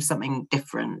needed to do something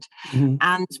different. Mm-hmm.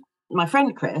 And my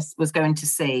friend Chris was going to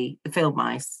see the Field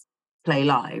Mice play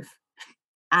live.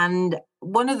 And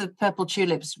one of the Purple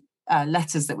Tulips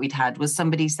letters that we'd had was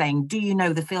somebody saying, "Do you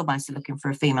know the Field Mice are looking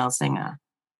for a female singer?"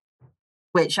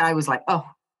 Which I was like, oh,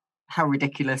 how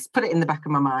ridiculous. Put it in the back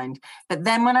of my mind. But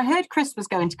then when I heard Chris was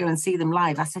going to go and see them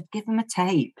live, I said, give them a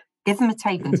tape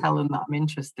and tell them that I'm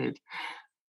interested.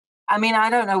 I mean, I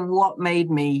don't know what made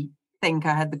me think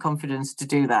I had the confidence to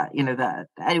do that, that.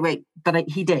 Anyway, but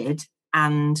he did.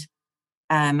 And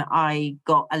I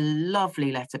got a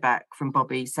lovely letter back from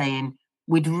Bobby saying,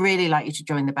 we'd really like you to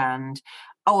join the band.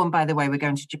 Oh, and by the way, we're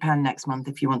going to Japan next month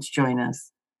if you want to join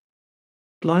us.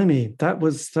 Blimey, that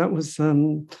was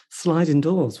sliding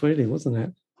doors, really, wasn't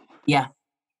it? Yeah,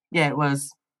 it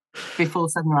was. Before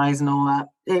sunrise and all that.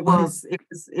 It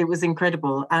was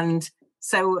incredible. And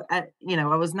so, I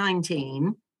was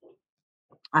 19,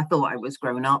 I thought I was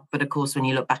grown up, but of course, when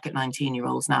you look back at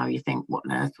 19-year-olds now, you think, what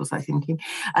on earth was I thinking?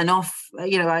 And off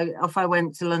I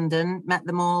went to London, met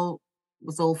them all,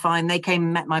 was all fine. They came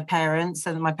and met my parents,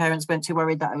 and my parents weren't too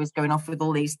worried that I was going off with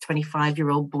all these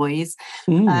 25-year-old boys.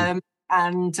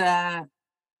 And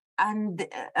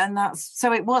that's,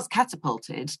 so it was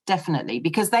catapulted, definitely,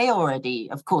 because they already,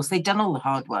 of course, they'd done all the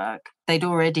hard work. They'd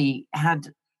already had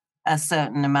a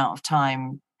certain amount of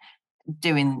time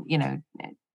doing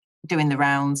the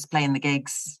rounds, playing the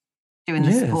gigs, doing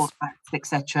the support acts,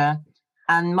 etc.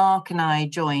 And Mark and I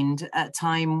joined at a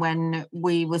time when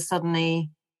we were suddenly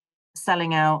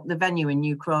selling out the venue in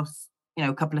New Cross,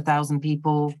 a couple of thousand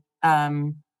people,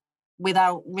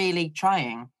 without really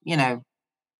trying,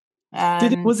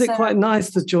 Was it quite nice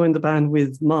to join the band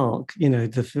with Mark?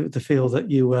 The feel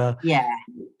that you were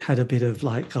had a bit of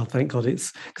like, oh, thank God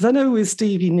it's, because I know with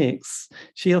Stevie Nicks,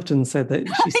 she often said that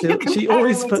she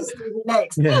always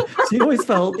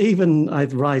felt, even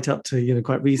right up to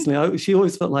quite recently, she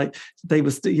always felt like they were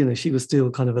still, she was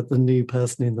still kind of the new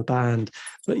person in the band.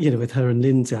 But with her and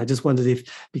Lindsay, I just wondered if,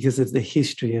 because of the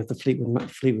history of the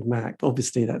Fleetwood Mac,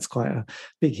 obviously that's quite a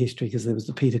big history because there was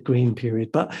the Peter Green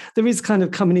period, but there is kind of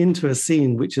coming into a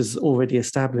scene which is already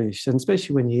established, and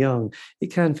especially when you're young,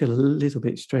 it can feel a little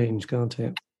bit strange, can't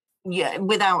it? Yeah,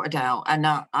 without a doubt. And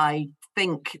I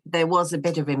think there was a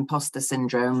bit of imposter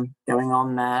syndrome going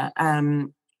on there.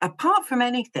 Apart from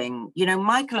anything,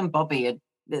 Michael and Bobby,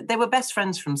 they were best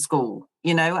friends from school,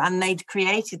 and they'd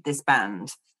created this band.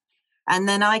 And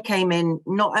then I came in,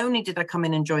 not only did I come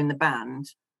in and join the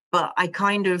band, but I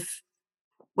kind of,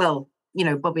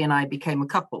 Bobby and I became a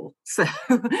couple. So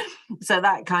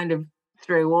that kind of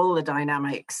threw all the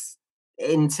dynamics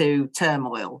into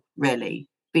turmoil, really,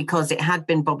 because it had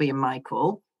been Bobby and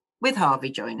Michael with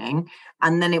Harvey joining.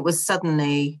 And then it was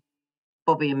suddenly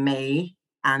Bobby and me.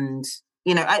 And,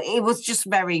 it was just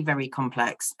very, very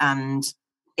complex. And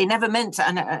it never meant to,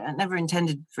 and I never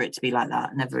intended for it to be like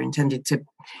that. I never intended to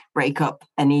break up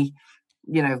any,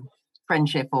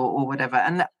 friendship or whatever.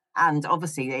 And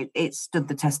obviously it stood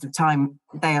the test of time.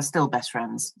 They are still best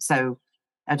friends. So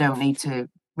I don't need to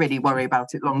really worry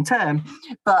about it long term.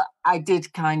 But I did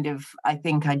I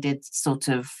think I did sort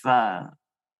of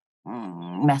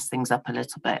mess things up a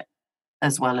little bit,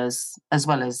 as well as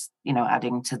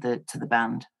adding to the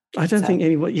band. I don't think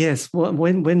anyone,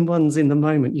 when one's in the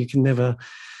moment, you can never,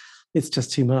 it's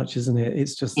just too much, isn't it?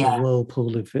 It's just a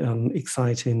whirlpool of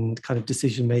exciting kind of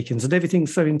decision makings, and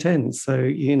everything's so intense. So,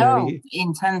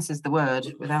 intense is the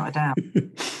word, without a doubt.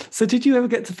 So did you ever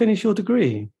get to finish your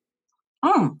degree?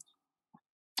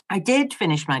 I did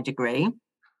finish my degree.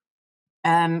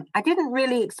 I didn't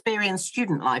really experience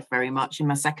student life very much in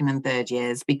my second and third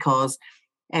years, because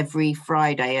every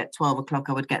Friday at 12 o'clock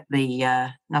I would get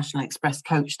the National Express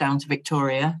coach down to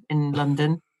Victoria in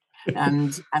London.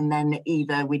 and then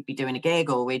either we'd be doing a gig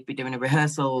or we'd be doing a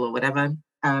rehearsal or whatever.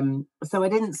 So I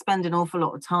didn't spend an awful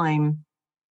lot of time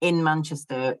in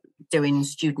Manchester doing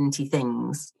studenty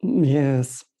things.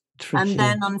 Yes. Tricky. And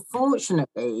then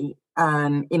unfortunately,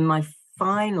 in my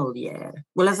final year,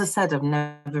 well, as I said, I've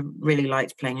never really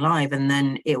liked playing live, and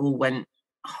then it all went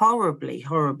horribly,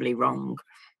 horribly wrong.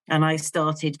 And I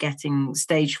started getting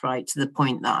stage fright to the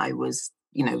point that I was,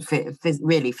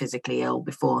 really physically ill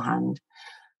beforehand.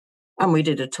 And we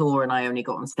did a tour and I only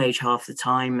got on stage half the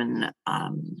time. And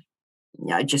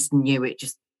I just knew it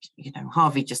just,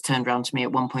 Harvey just turned around to me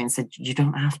at one point and said, you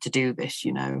don't have to do this,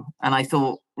 And I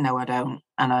thought, no, I don't.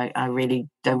 And I really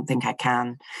don't think I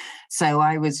can. So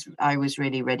I was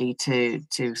really ready to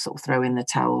sort of throw in the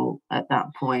towel at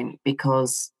that point,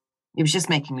 because it was just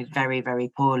making me very, very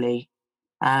poorly.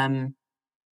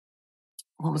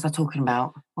 What was I talking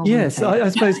about? Yes, I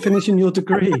suppose finishing your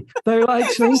degree. Though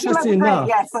actually, interesting enough.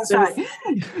 Yes, that's right.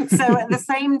 So at the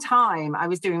same time, I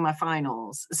was doing my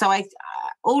finals. So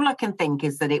all I can think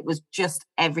is that it was just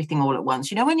everything all at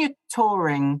once. When you're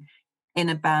touring in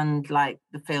a band like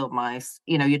the Field Mice,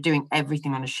 you're doing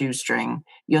everything on a shoestring.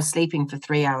 You're sleeping for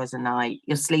 3 hours a night.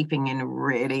 You're sleeping in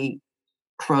really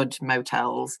crud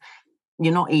motels.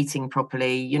 You're not eating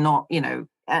properly. You're not,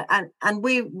 and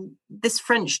this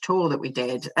French tour that we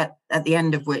did, at the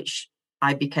end of which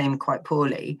I became quite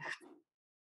poorly.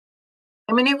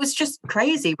 I mean, it was just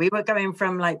crazy. We were going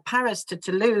from like Paris to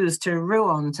Toulouse to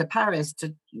Rouen to Paris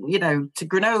to to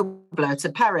Grenoble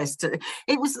to Paris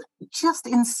it was just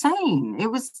insane. It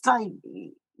was like,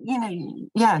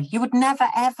 you would never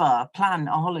ever plan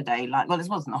a holiday like, well, this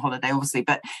wasn't a holiday obviously,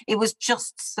 but it was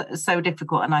just so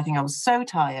difficult. And I think I was so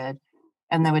tired,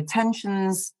 and there were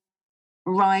tensions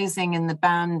rising in the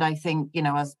band, I think,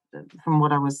 as from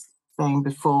what I was saying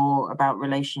before about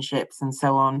relationships and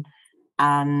so on.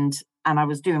 And and I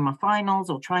was doing my finals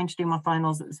or trying to do my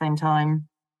finals at the same time.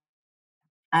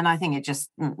 And I think it just,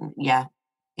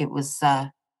 it was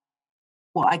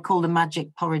what I call the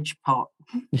magic porridge pot.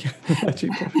 Yeah,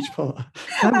 magic porridge pot.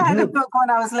 I had a book when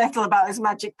I was little about this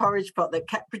magic porridge pot that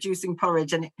kept producing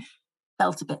porridge, and it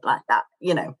felt a bit like that.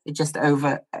 It just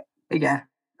overwhelmed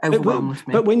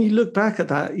me. But when you look back at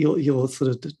that, your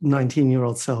sort of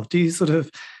 19-year-old self, do you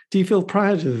feel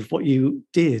proud of what you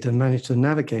did and managed to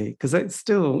navigate? Because it's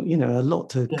still, a lot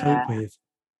to cope with.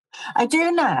 I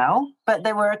do now, but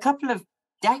there were a couple of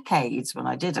decades when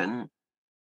I didn't.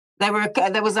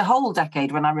 There was a whole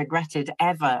decade when I regretted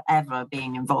ever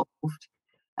being involved,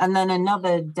 and then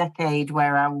another decade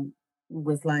where I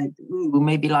was like, ooh,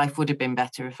 maybe life would have been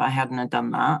better if I hadn't have done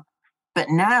that. But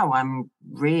now I'm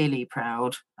really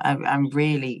proud. I'm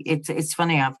really. It's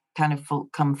funny. I've kind of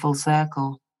come full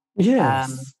circle.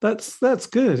 Yes, that's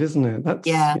good, isn't it? That's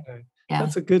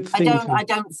that's a good thing. I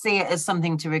don't see it as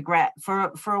something to regret.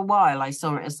 For a while, I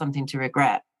saw it as something to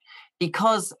regret,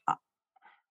 because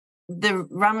the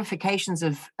ramifications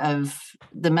of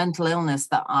the mental illness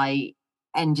that I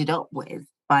ended up with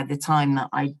by the time that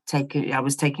I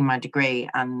was taking my degree,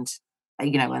 and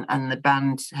and the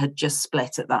band had just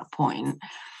split at that point.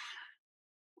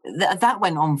 That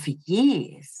went on for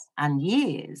years and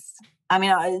years. I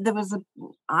mean,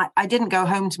 I didn't go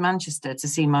home to Manchester to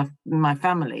see my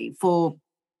family for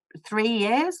 3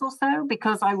 years or so,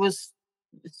 because I was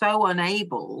so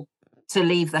unable to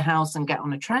leave the house and get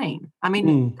on a train. I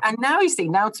mean, and now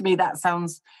to me that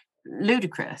sounds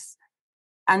ludicrous,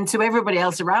 and to everybody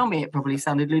else around me it probably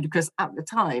sounded ludicrous at the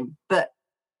time, but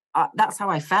that's how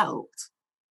I felt.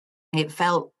 It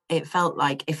felt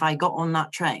like if I got on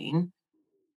that train,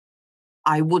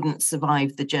 I wouldn't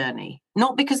survive the journey.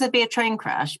 Not because there'd be a train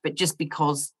crash, but just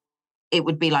because it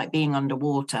would be like being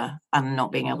underwater and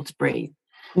not being able to breathe.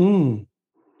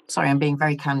 Sorry, I'm being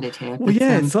very candid here. Well,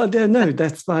 yes, no,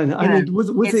 that's fine. I mean, was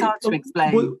it's it hard to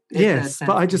explain? Yes,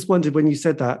 but I just wondered when you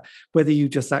said that, whether you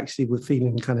just actually were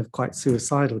feeling kind of quite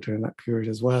suicidal during that period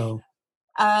as well.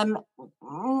 I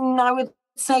would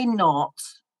say not.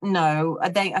 No, I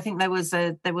think there was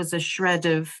a shred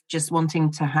of just wanting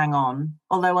to hang on.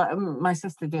 Although my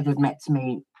sister did admit to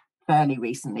me fairly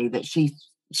recently that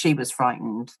she was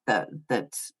frightened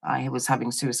that I was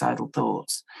having suicidal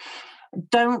thoughts.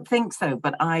 Don't think so,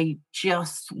 but I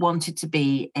just wanted to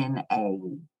be in a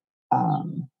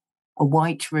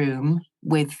white room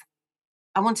with.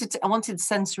 I wanted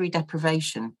sensory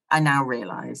deprivation. I now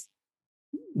realise,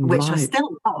 which I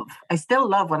still love. I still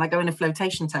love when I go in a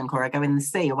flotation tank or I go in the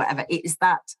sea or whatever. It is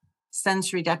that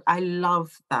sensory I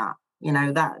love that.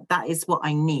 That is what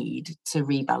I need to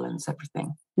rebalance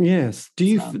everything. Yes.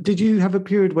 Did you have a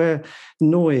period where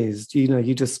noise,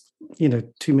 you just,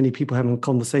 too many people having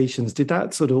conversations, did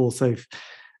that sort of also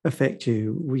affect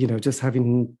you, just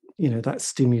having, that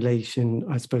stimulation?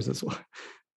 I suppose that's what.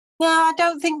 Yeah, I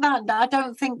don't think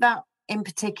that in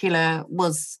particular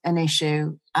was an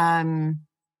issue. My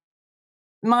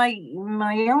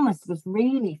illness was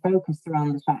really focused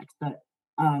around the fact that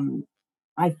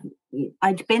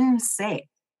I'd been sick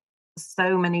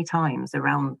so many times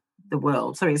around the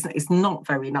world. Sorry, it's not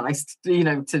very nice,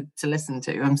 to listen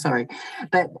to. I'm sorry,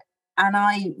 and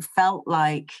I felt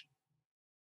like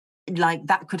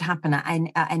that could happen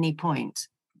at any point,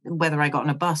 whether I got on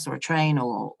a bus or a train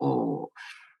or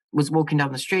was walking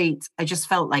down the street. I just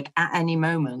felt like at any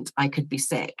moment I could be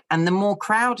sick, and the more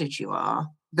crowded you are,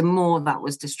 the more that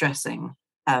was distressing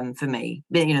for me.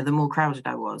 The more crowded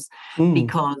I was,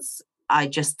 because I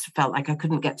just felt like I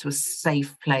couldn't get to a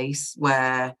safe place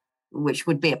which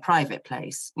would be a private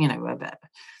place,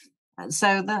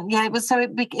 So it was. So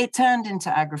it turned into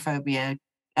agoraphobia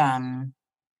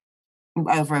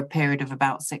over a period of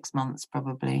about 6 months,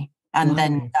 probably, and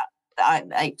then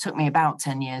it took me about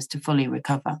 10 years to fully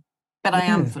recover. But I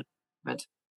am fully recovered,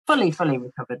 fully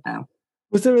recovered now.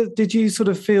 Did you sort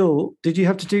of feel? Did you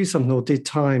have to do something, or did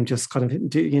time just kind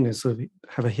of sort of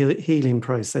have a healing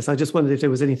process? I just wondered if there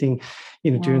was anything,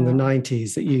 during the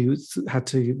 90s that you had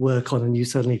to work on, and you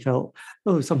suddenly felt,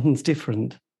 oh, something's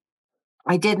different.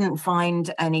 I didn't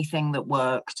find anything that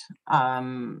worked.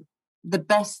 The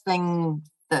best thing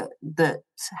that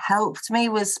helped me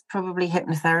was probably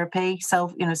hypnotherapy,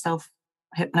 self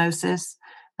hypnosis.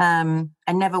 I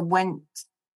never went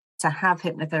to have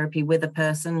hypnotherapy with a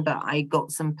person, but I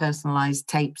got some personalized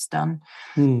tapes done.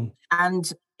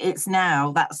 And it's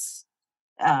now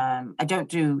I don't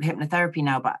do hypnotherapy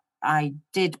now, but I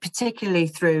did, particularly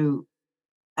through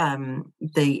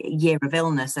the year of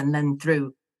illness, and then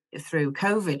through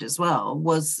COVID as well,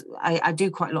 I do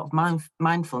quite a lot of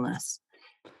mindfulness,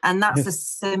 and that's a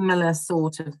similar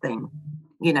sort of thing.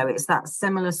 it's that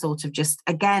similar sort of, just,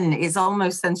 again, it's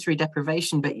almost sensory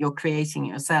deprivation, but you're creating it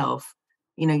yourself.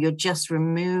 You're just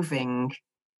removing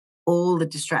all the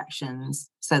distractions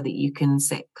so that you can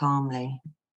sit calmly.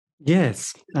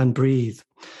 Yes, and breathe.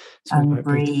 And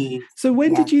breathe. So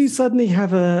when did you suddenly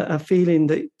have a feeling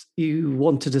that you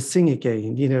wanted to sing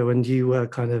again, and you were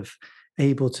kind of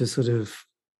able to sort of,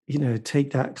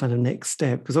 take that kind of next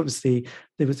step? Because obviously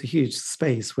there was a huge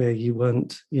space where you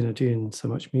weren't, doing so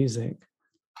much music.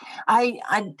 I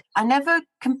never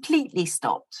completely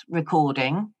stopped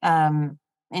recording,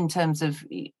 in terms of,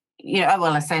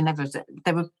 I say never.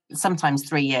 There were sometimes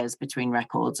 3 years between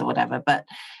records or whatever, but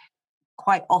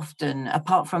quite often,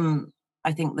 apart from,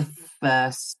 I think, the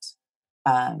first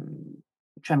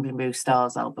Trembling Blue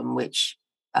Stars album, which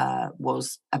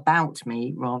was about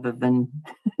me rather than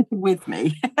with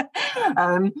me.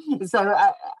 So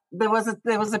there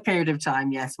was a period of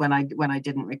time, yes, when I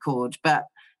didn't record, but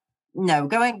no,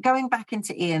 going back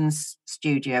into Ian's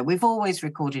studio, we've always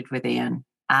recorded with Ian,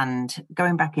 and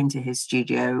going back into his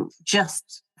studio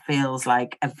just feels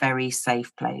like a very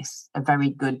safe place, a very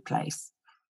good place.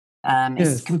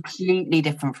 It's completely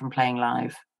different from playing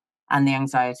live, and the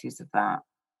anxieties of that.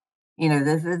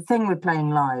 The thing with playing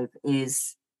live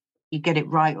is you get it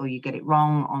right or you get it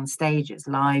wrong. On stage, it's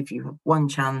live. You have one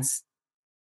chance.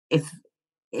 If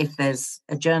there's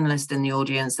a journalist in the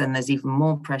audience, then there's even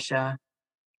more pressure.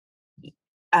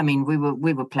 I mean, we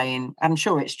were playing, I'm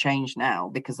sure it's changed now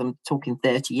because I'm talking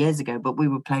 30 years ago, but we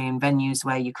were playing venues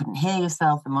where you couldn't hear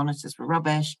yourself. The monitors were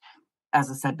rubbish.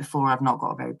 As I said before, I've not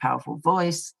got a very powerful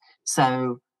voice.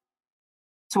 So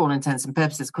to all intents and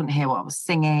purposes, couldn't hear what I was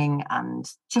singing. And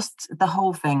just the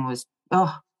whole thing was,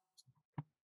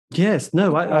 Yes,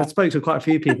 no, I spoke to quite a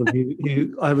few people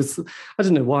who I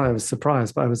don't know why I was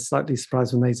surprised, but I was slightly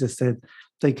surprised when they just said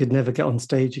they could never get on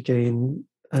stage again.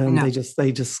 No.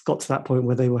 They just got to that point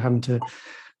where they were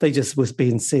they just was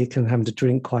being sick and having to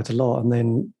drink quite a lot and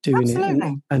then doing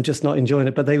it and just not enjoying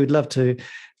it. But they would love to,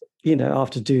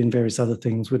 after doing various other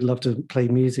things, would love to play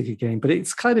music again. But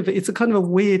it's a kind of a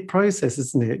weird process,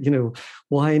 isn't it?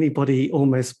 Why anybody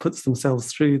almost puts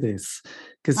themselves through this.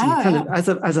 Because you kind of,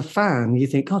 as a fan, you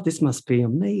think, God, this must be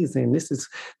amazing. This is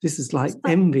like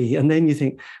envy. And then you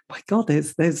think, my God,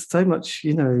 there's so much,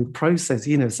 process,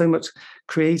 so much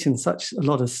creating such a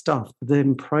lot of stuff,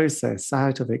 then process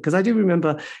out of it. Because I do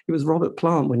remember it was Robert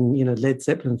Plant when, Led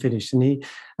Zeppelin finished, and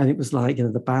it was like,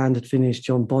 the band had finished,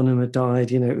 John Bonham had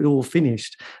died, it all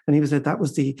finished. And he said that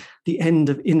was the end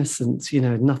of Innocence,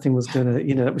 nothing was going to,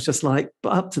 it was just like,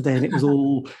 but up to then it was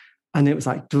all. And it was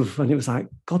like, and it was like,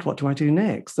 God, what do I do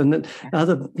next? And then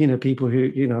other, people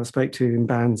who, I spoke to in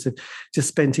bands have just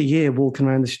spent a year walking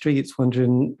around the streets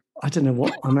wondering, I don't know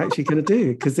what I'm actually going to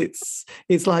do. Because it's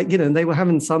like, and they were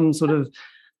having some sort of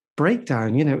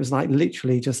breakdown, it was like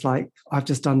literally just like, I've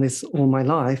just done this all my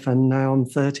life and now I'm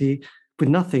 30 with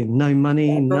nothing, no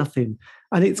money, nothing.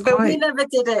 And it's but we never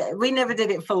did it. We never did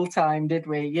it full time, did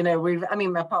we?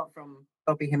 Apart from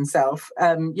Bobby himself,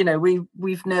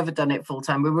 we've never done it full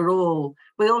time.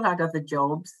 We all had other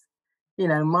jobs.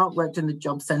 Mark worked in the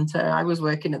job centre. I was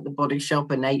working at the body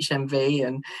shop and HMV,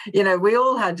 and we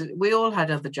all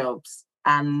had other jobs,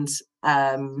 and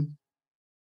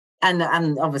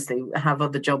obviously have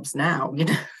other jobs now.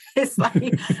 It's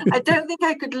like I don't think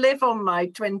I could live on my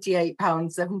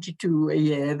 £28.72 a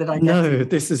year that I get. No,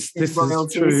 this is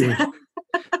true.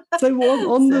 So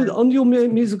on your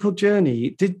musical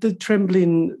journey, did the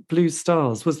Trembling Blue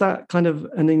Stars, was that kind of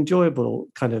an enjoyable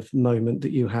kind of moment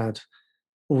that you had,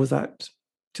 or was that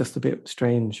just a bit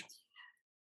strange?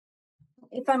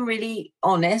 If I'm really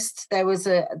honest, there was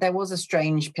a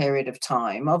strange period of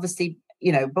time. Obviously,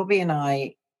 Bobby and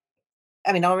I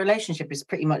mean, our relationship is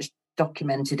pretty much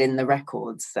documented in the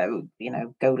records, so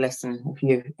go listen if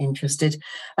you're interested.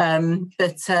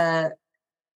 But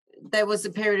there was a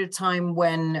period of time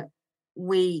when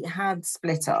we had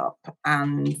split up,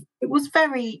 and it was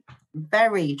very,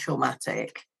 very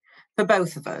traumatic for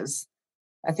both of us.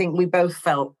 I think we both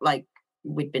felt like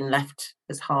we'd been left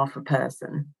as half a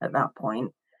person at that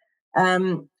point.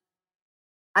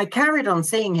 I carried on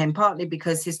seeing him partly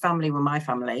because his family were my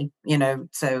family,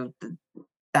 so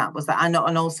that was that.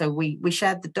 And also we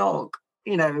shared the dog,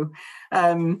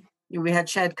 we had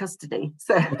shared custody.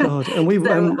 So, oh God.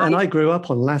 And I grew up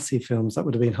on Lassie films. That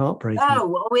would have been heartbreaking.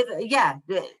 Oh,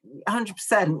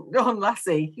 100% on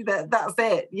Lassie. That's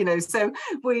it. So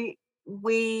we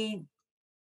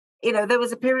there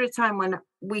was a period of time when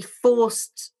we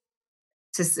forced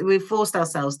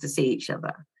ourselves to see each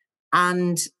other,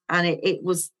 and it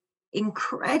was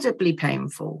incredibly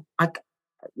painful.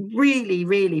 Really,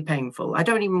 really painful. I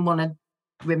don't even want to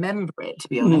remember it, to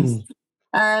be honest.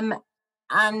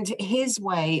 And his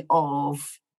way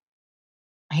of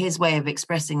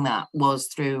expressing that was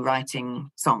through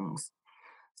writing songs.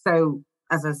 So,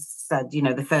 as I said,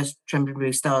 the first Trembling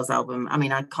Blue Stars album, I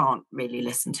mean, I can't really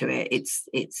listen to it. It's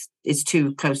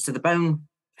too close to the bone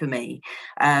for me.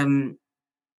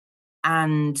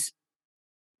 And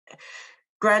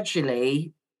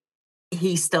gradually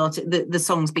he started, the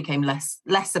songs became less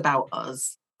about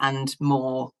us and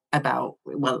more about,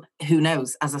 well, who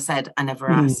knows? As I said, I never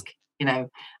ask, I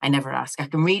never ask. I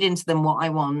can read into them what I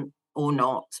want or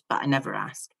not, but I never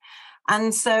ask.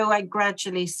 And so I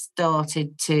gradually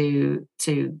started to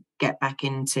get back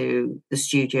into the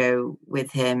studio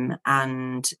with him,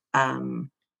 and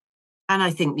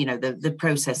I think the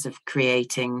process of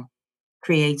creating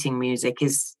music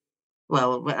is,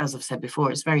 well, as I've said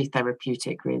before, it's very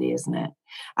therapeutic, really, isn't it?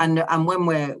 And when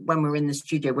we're in the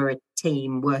studio, we're a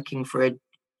team working for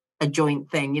a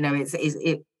joint thing.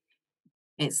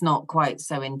 It's not quite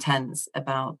so intense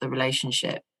about the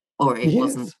relationship, or it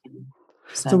wasn't.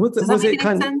 So was it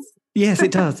kind of, yes,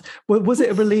 it does. Was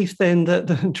it a relief then that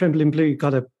the Trembling Blue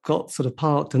got sort of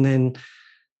parked, and then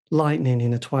Lightning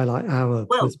in a Twilight Hour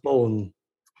was born?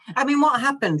 I mean, what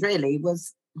happened really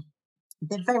was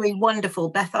the very wonderful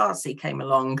Beth Artsey came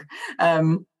along,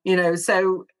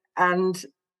 so, and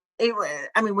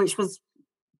which was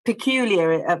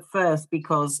peculiar at first,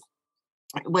 because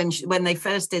when they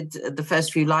first did the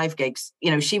first few live gigs,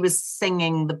 she was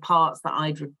singing the parts that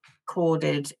I'd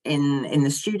recorded in the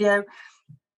studio.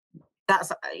 That's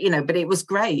but it was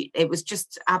great. It was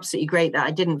just absolutely great that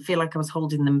I didn't feel like I was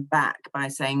holding them back by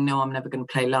saying, no, I'm never going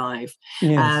to play live.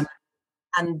 Yes.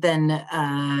 And then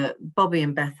Bobby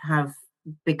and Beth have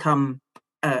become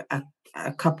a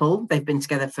couple. They've been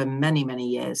together for many, many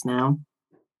years now.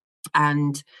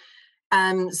 And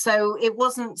so it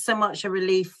wasn't so much a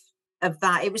relief of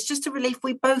that. It was just a relief.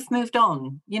 We both moved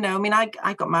on.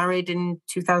 I got married in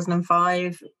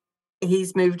 2005.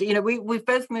 He's moved, we've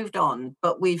both moved on,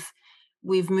 but we've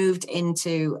moved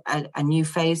into a new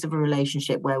phase of a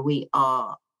relationship where we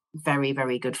are very,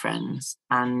 very good friends.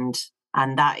 And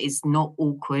that is not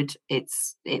awkward.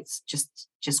 It's just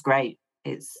great.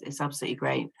 It's absolutely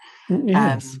great.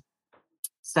 Yes.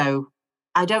 So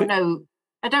I don't know.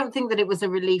 I don't think that it was a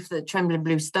relief that Trembling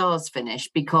Blue Stars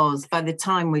finished, because by the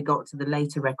time we got to the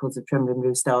later records of Trembling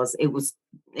Blue Stars, it was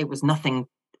nothing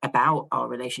about our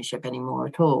relationship anymore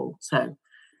at all. So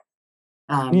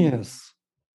yes,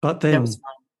 but then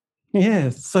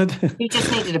yes, so he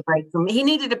just needed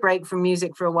a break from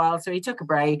music for a while, so he took a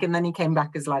break, and then he came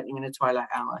back as Lightning in a Twilight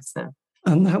Hour. So,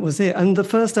 and that was it. And the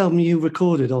first album you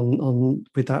recorded on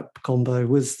with that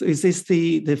combo is this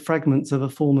the Fragments of a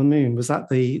Former Moon? Was that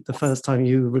the first time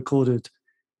you recorded?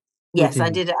 Yes, I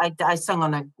did. I sung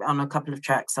on a couple of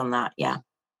tracks on that. Yeah.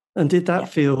 And did that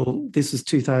feel? This was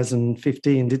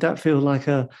 2015. Did that feel like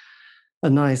a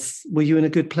nice? Were you in a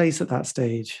good place at that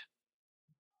stage?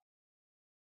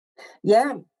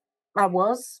 Yeah, I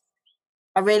was.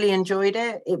 I really enjoyed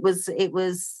it. It was a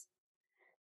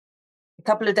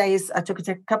couple of days. I took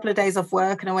a couple of days off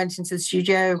work and I went into the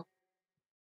studio,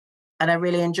 and I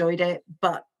really enjoyed it.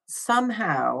 But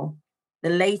somehow the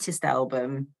latest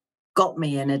album got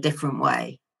me in a different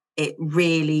way. It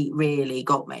really, really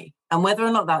got me. And whether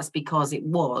or not that's because it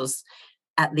was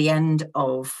at the end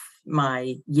of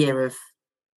my year of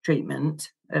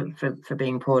treatment for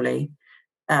being poorly,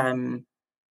 or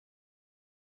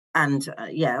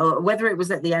whether it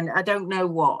was at the end, I don't know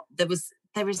what. There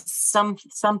is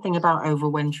something about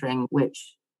overwintering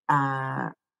which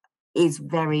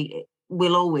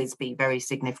will always be very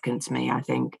significant to me, I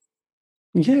think.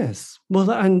 Yes, well,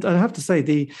 and I have to say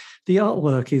the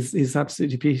artwork is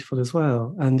absolutely beautiful as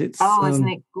well, and it's isn't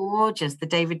it gorgeous? The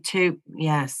David Toop,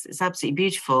 yes, it's absolutely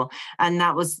beautiful. And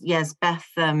that was Beth.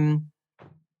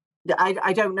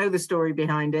 I don't know the story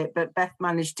behind it, but Beth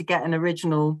managed to get an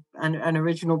original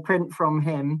print from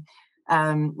him.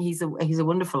 He's a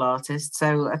wonderful artist,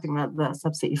 so I think that's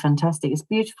absolutely fantastic. It's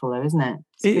beautiful, though, isn't it?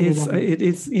 It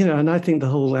is, and I think the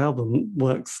whole album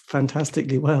works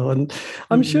fantastically well, and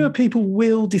I'm sure people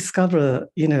will discover,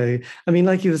 I mean,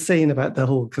 like you were saying about the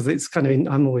whole, because it's kind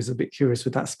of, I'm always a bit curious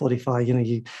with that Spotify,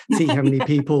 you see how many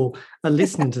people are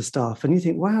listening to stuff, and you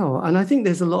think, wow. And I think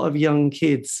there's a lot of young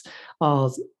kids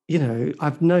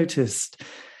I've noticed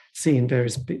seeing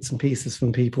various bits and pieces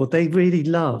from people, they really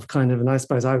love kind of, and I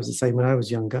suppose I was the same when I was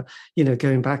younger,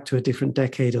 going back to a different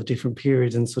decade or different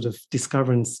period and sort of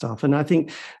discovering stuff. And I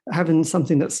think having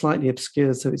something that's slightly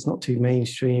obscure, so it's not too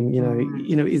mainstream,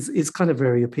 is kind of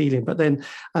very appealing. But then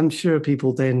I'm sure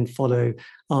people then follow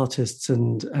artists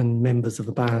and members of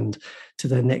a band to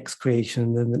their next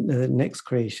creation and the next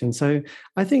creation. So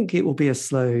I think it will be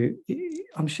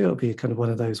I'm sure it'll be kind of one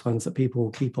of those ones that people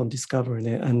will keep on discovering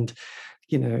it. And,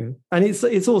 and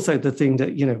it's also the thing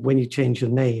that, when you change your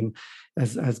name,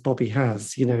 as Bobby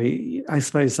has, I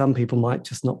suppose some people might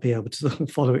just not be able to sort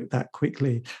of follow it that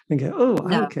quickly and go,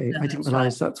 okay, I didn't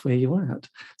realize that's where you were at.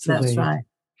 So that's right.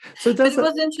 So but it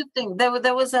was interesting.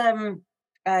 There was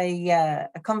a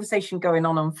conversation going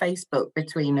on Facebook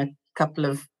between a couple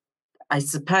of, I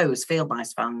suppose, Field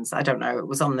Mice fans. I don't know. It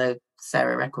was on the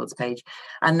Sarah Records page,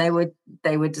 and they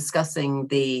were discussing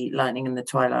the Lightning in the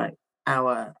Twilight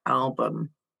Hour album,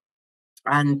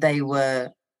 and they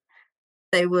were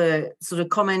sort of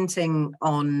commenting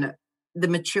on the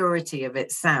maturity of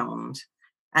its sound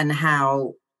and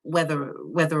how whether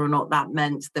or not that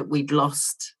meant that we'd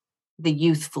lost the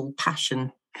youthful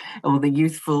passion or the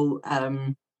youthful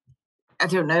I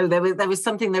don't know, there was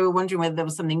something, they were wondering whether there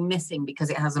was something missing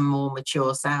because it has a more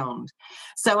mature sound.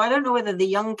 So I don't know whether the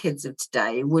young kids of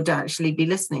today would actually be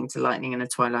listening to Lightning in a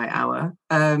Twilight Hour.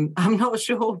 I'm not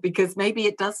sure, because maybe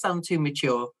it does sound too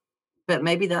mature, but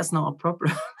maybe that's not a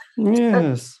problem.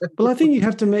 Yes. Well, I think you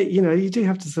have to make, you do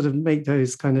have to sort of make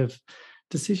those kind of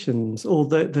decisions, or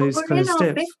those kind of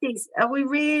steps. 50s. Are we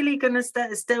really going to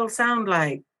still sound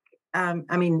like,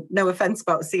 I mean, no offense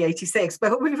about C86,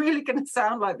 but are we really going to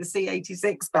sound like the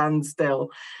C86 band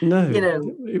still? No.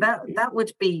 That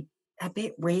would be a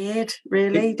bit weird,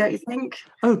 really, don't you think?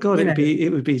 Oh God, it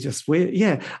would be just weird.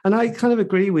 Yeah. And I kind of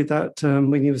agree with that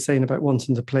when you were saying about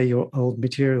wanting to play your old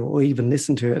material or even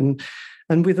listen to it.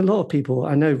 And with a lot of people,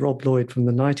 I know Rob Lloyd from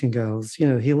the Nightingales,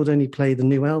 he would only play the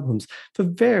new albums for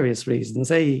various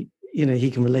reasons. A,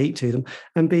 he can relate to them,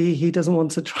 and B, he doesn't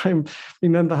want to try and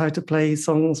remember how to play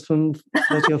songs from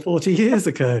 30 or 40 years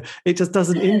ago. It just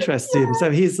doesn't interest him.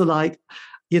 So he's like,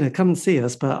 come and see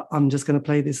us, but I'm just going to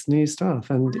play this new stuff.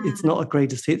 And it's not a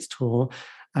greatest hits tour,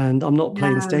 and I'm not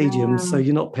playing stadiums, so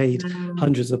you're not paid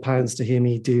hundreds of pounds to hear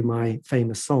me do my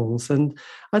famous songs. And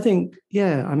I think,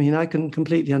 I can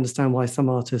completely understand why some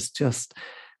artists just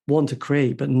want to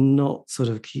create but not sort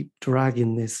of keep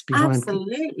dragging this behind.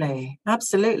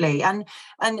 Absolutely. And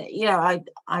I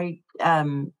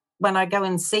when I go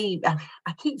and see,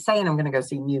 I keep saying I'm going to go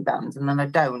see new bands, and then I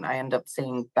don't. I end up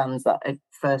seeing bands that I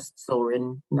first saw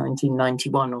in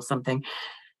 1991 or something.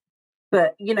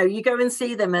 But you go and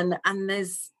see them, and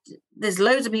there's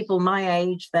loads of people my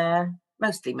age there,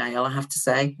 mostly male, I have to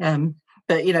say. But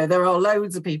there are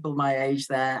loads of people my age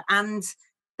there, and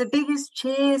the biggest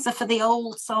cheers are for the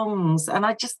old songs. And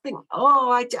I just think,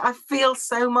 I feel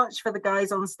so much for the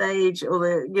guys on stage, or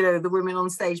the women on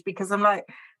stage, because I'm like,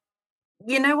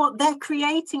 you know what, they're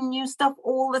creating new stuff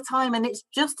all the time, and it's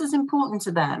just as important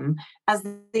to them as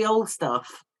the old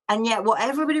stuff. And yet what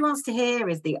everybody wants to hear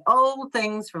is the old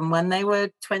things from when they were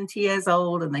 20 years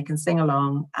old and they can sing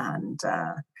along. And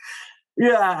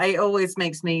it always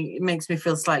makes me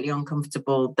feel slightly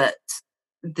uncomfortable that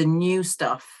the new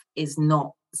stuff is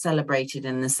not celebrated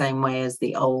in the same way as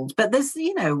the old. But there's,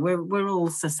 we're all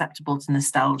susceptible to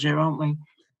nostalgia, aren't we?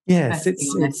 Yes,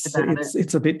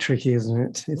 it's a bit tricky, isn't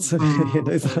it? It's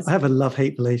I have a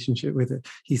love-hate relationship with it.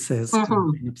 He says,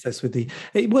 being obsessed with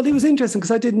it was interesting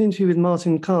because I did an interview with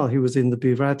Martin Carr, who was in the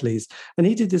Boo Radleys, and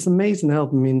he did this amazing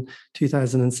album in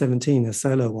 2017, a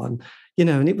solo one,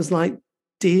 and it was like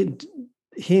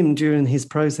him during his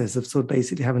process of sort of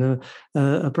basically having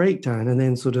a breakdown and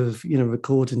then sort of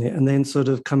recording it and then sort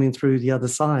of coming through the other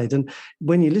side. And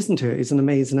when you listen to it, it's an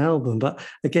amazing album. But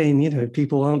again,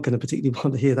 people aren't going to particularly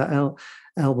want to hear that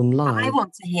album live. I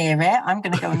want to hear it. I'm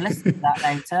going to go and listen to that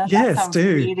later. Yes, that sounds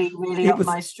do. Really, really up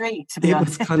my street, to be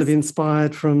honest. It was kind of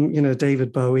inspired from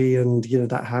David Bowie and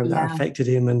that affected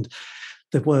him, and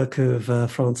the work of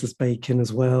Francis Bacon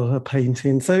as well, her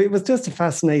painting. So it was just a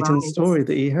fascinating story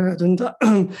that he had.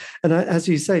 And as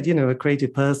you said, a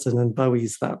creative person, and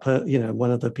Bowie's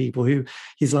one of the people who,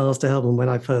 his last album, when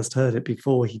I first heard it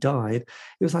before he died,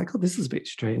 it was like, this is a bit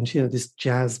strange, this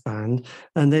jazz band.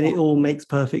 And then it all makes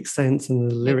perfect sense, and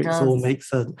the lyrics all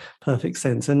makes perfect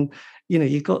sense. And,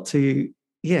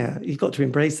 you've got to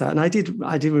embrace that. And I did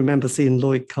remember seeing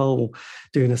Lloyd Cole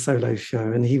doing a solo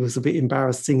show, and he was a bit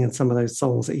embarrassed singing some of those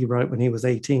songs that he wrote when he was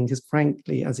 18, because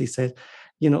frankly, as he said,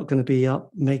 you're not going to be up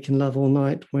making love all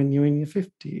night when you're in your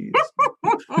 50s.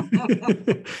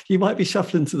 You might be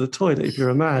shuffling to the toilet if you're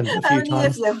a man a few Only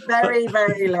times. if you're very,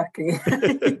 very lucky.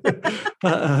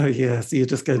 But yes, you're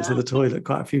just going to the toilet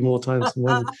quite a few more times than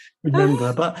one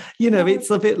remember. But, it's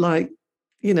a bit like,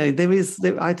 I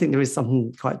think there is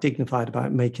something quite dignified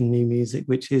about making new music,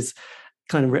 which is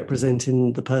kind of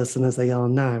representing the person as they are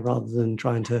now rather than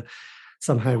trying to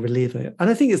somehow relive it.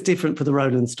 And I think it's different for the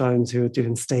Rolling Stones, who are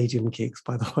doing stadium gigs,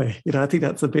 by the way. I think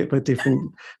that's a bit of a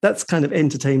different, that's kind of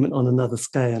entertainment on another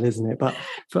scale, isn't it? But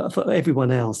for everyone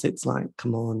else, it's like,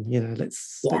 come on,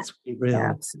 let's be real.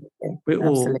 Yeah, absolutely.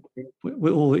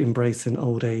 We're all embracing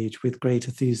old age with great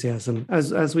enthusiasm,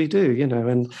 as we do,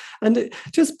 and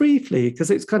just briefly,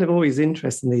 because it's kind of always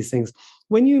interesting, these things.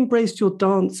 When you embraced your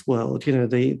dance world,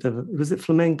 was it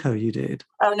flamenco you did?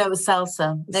 Oh no, it was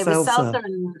salsa. There was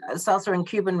salsa and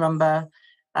Cuban rumba,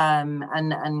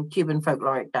 and Cuban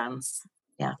folkloric dance.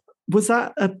 Yeah. Was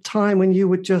that a time when you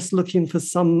were just looking for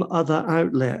some other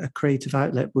outlet, a creative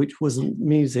outlet, which wasn't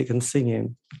music and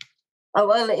singing? Oh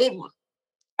well,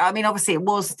 obviously it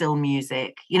was still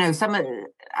music. I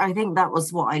think that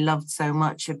was what I loved so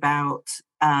much about.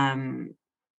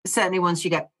 Certainly, once you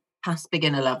get past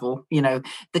beginner level,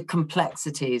 the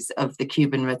complexities of the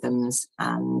Cuban rhythms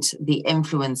and the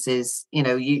influences,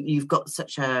 you've got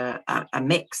such a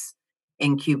mix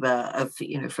in Cuba of,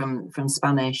 from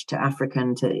Spanish to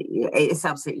African to, it's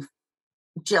absolutely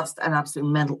just an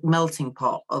absolute melting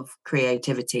pot of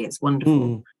creativity. It's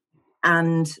wonderful.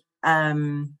 And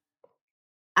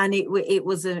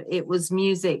it was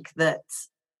music that,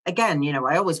 again,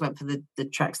 I always went for the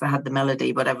tracks that had the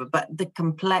melody, whatever, but the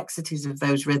complexities of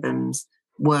those rhythms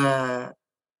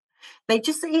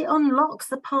it unlocks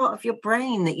the part of your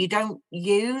brain that you don't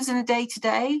use in a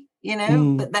day-to-day,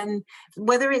 but then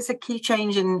whether it's a key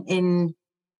change in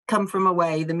Come From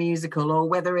Away, the musical, or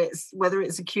whether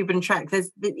it's a Cuban track,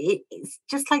 it's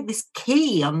just like this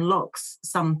key unlocks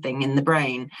something in the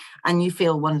brain and you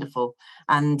feel wonderful.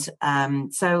 And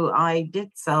so I did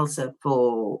salsa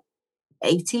for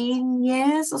 18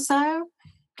 years or so.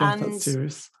 God, that's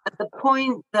serious. At the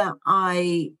point that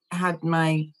I had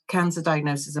my cancer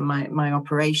diagnosis and my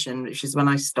operation, which is when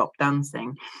I stopped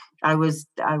dancing, I was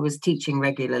teaching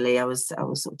regularly. I was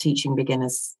sort of teaching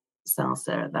beginners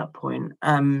salsa at that point.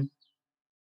 And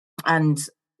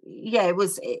yeah, it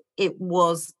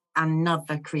was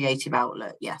another creative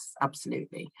outlet. Yes,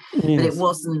 absolutely. Yes. But it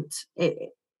wasn't.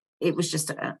 It was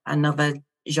just another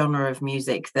genre of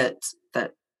music that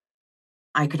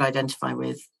I could identify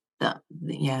with.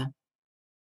 Yeah.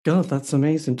 God, that's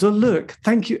amazing. So look,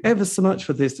 thank you ever so much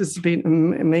for this. This has been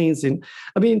amazing.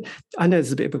 I mean, I know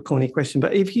it's a bit of a corny question,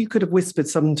 but if you could have whispered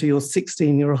something to your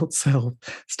 16-year-old self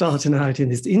starting out in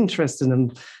this interesting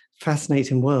and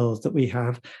fascinating world that we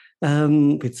have,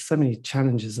 with so many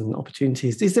challenges and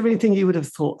opportunities, is there anything you would have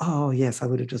thought, oh, yes, I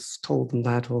would have just told them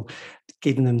that or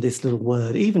given them this little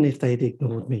word, even if they'd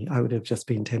ignored me, I would have just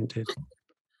been tempted?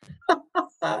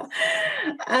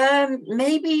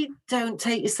 Maybe don't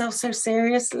take yourself so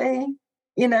seriously,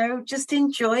 just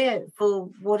enjoy it for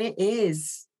what it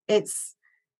is. It's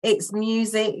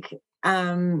music.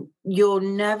 You're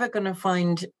never going to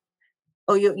find,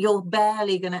 or you're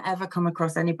barely going to ever come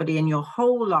across anybody in your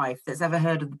whole life that's ever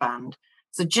heard of the band.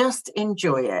 So just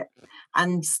enjoy it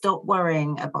and stop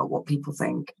worrying about what people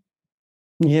think.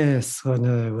 Yes, I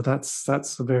know. Well, that's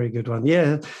a very good one.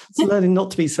 Yeah, so learning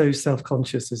not to be so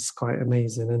self-conscious is quite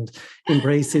amazing, and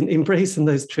embracing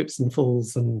those trips and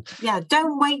falls. And yeah,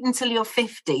 don't wait until you're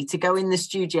 50 to go in the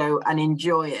studio and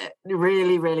enjoy it.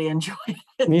 Really, really enjoy it.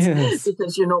 Yes,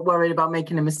 because you're not worried about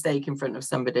making a mistake in front of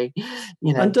somebody.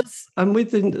 And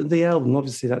with the album,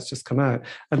 obviously that's just come out.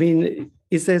 I mean,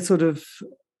 is there sort of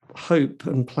hope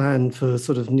and plan for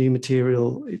sort of new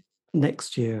material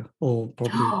next year, or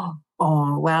probably?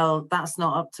 Oh, well, that's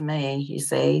not up to me, you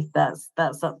see. That's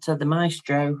up to the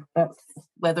maestro. That's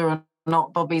whether or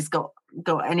not Bobby's got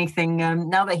anything,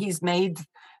 now that he's made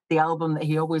the album that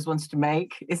he always wanted to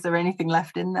make, is there anything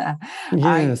left in there?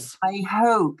 Yes.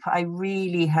 I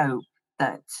really hope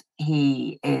that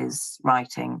he is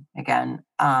writing again.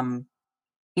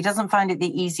 He doesn't find it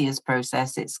the easiest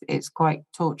process. It's quite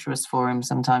torturous for him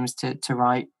sometimes to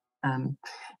write.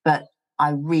 But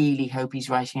I really hope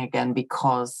he's writing again,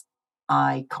 because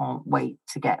I can't wait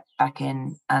to get back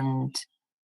in and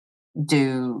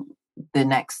do the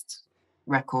next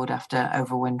record after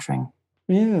overwintering.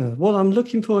 Yeah, well, I'm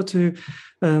looking forward to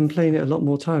playing it a lot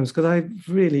more times, because I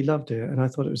really loved it and I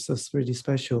thought it was just really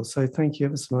special. So thank you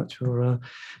ever so much for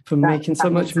making so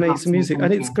much amazing music.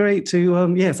 And it's great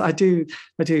to yes, I do.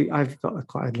 I've got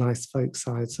quite a nice folk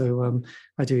side, so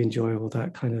I do enjoy all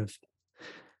that kind of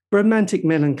romantic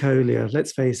melancholia.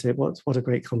 Let's face it, what a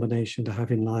great combination to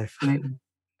have in life.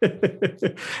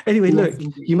 Anyway, look,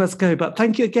 you must go, but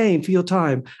thank you again for your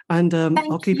time, and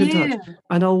I'll keep in touch.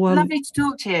 And I'll lovely to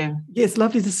talk to you. Yes,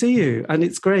 lovely to see you, and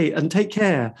it's great. And take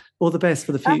care. All the best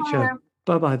for the future.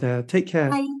 Bye there. Take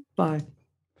care. Bye.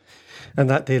 And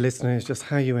that, dear listener, is just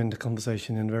how you end a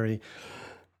conversation in a very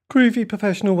groovy,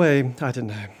 professional way. I don't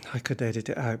know. I could edit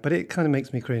it out, but it kind of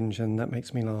makes me cringe, and that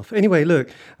makes me laugh. Anyway, look,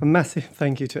 a massive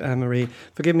thank you to Anne-Marie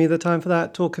for giving me the time for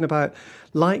that, talking about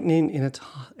lightning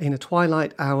in a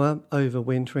twilight hour over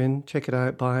wintering. Check it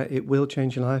out, buy it. It will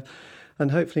change your life. And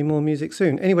hopefully more music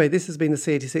soon. Anyway, this has been the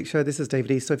C86 Show. This is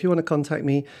David East. So if you want to contact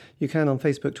me, you can on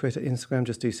Facebook, Twitter, Instagram.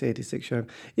 Just do C86 Show.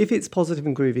 If it's positive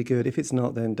and groovy, good. If it's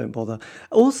not, then don't bother.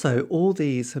 Also, all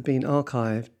these have been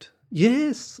archived.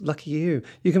 Yes, lucky you.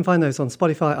 You can find those on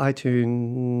Spotify,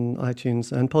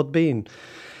 iTunes, and Podbean.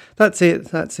 That's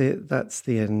it. That's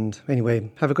the end.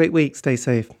 Anyway, have a great week. Stay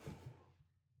safe.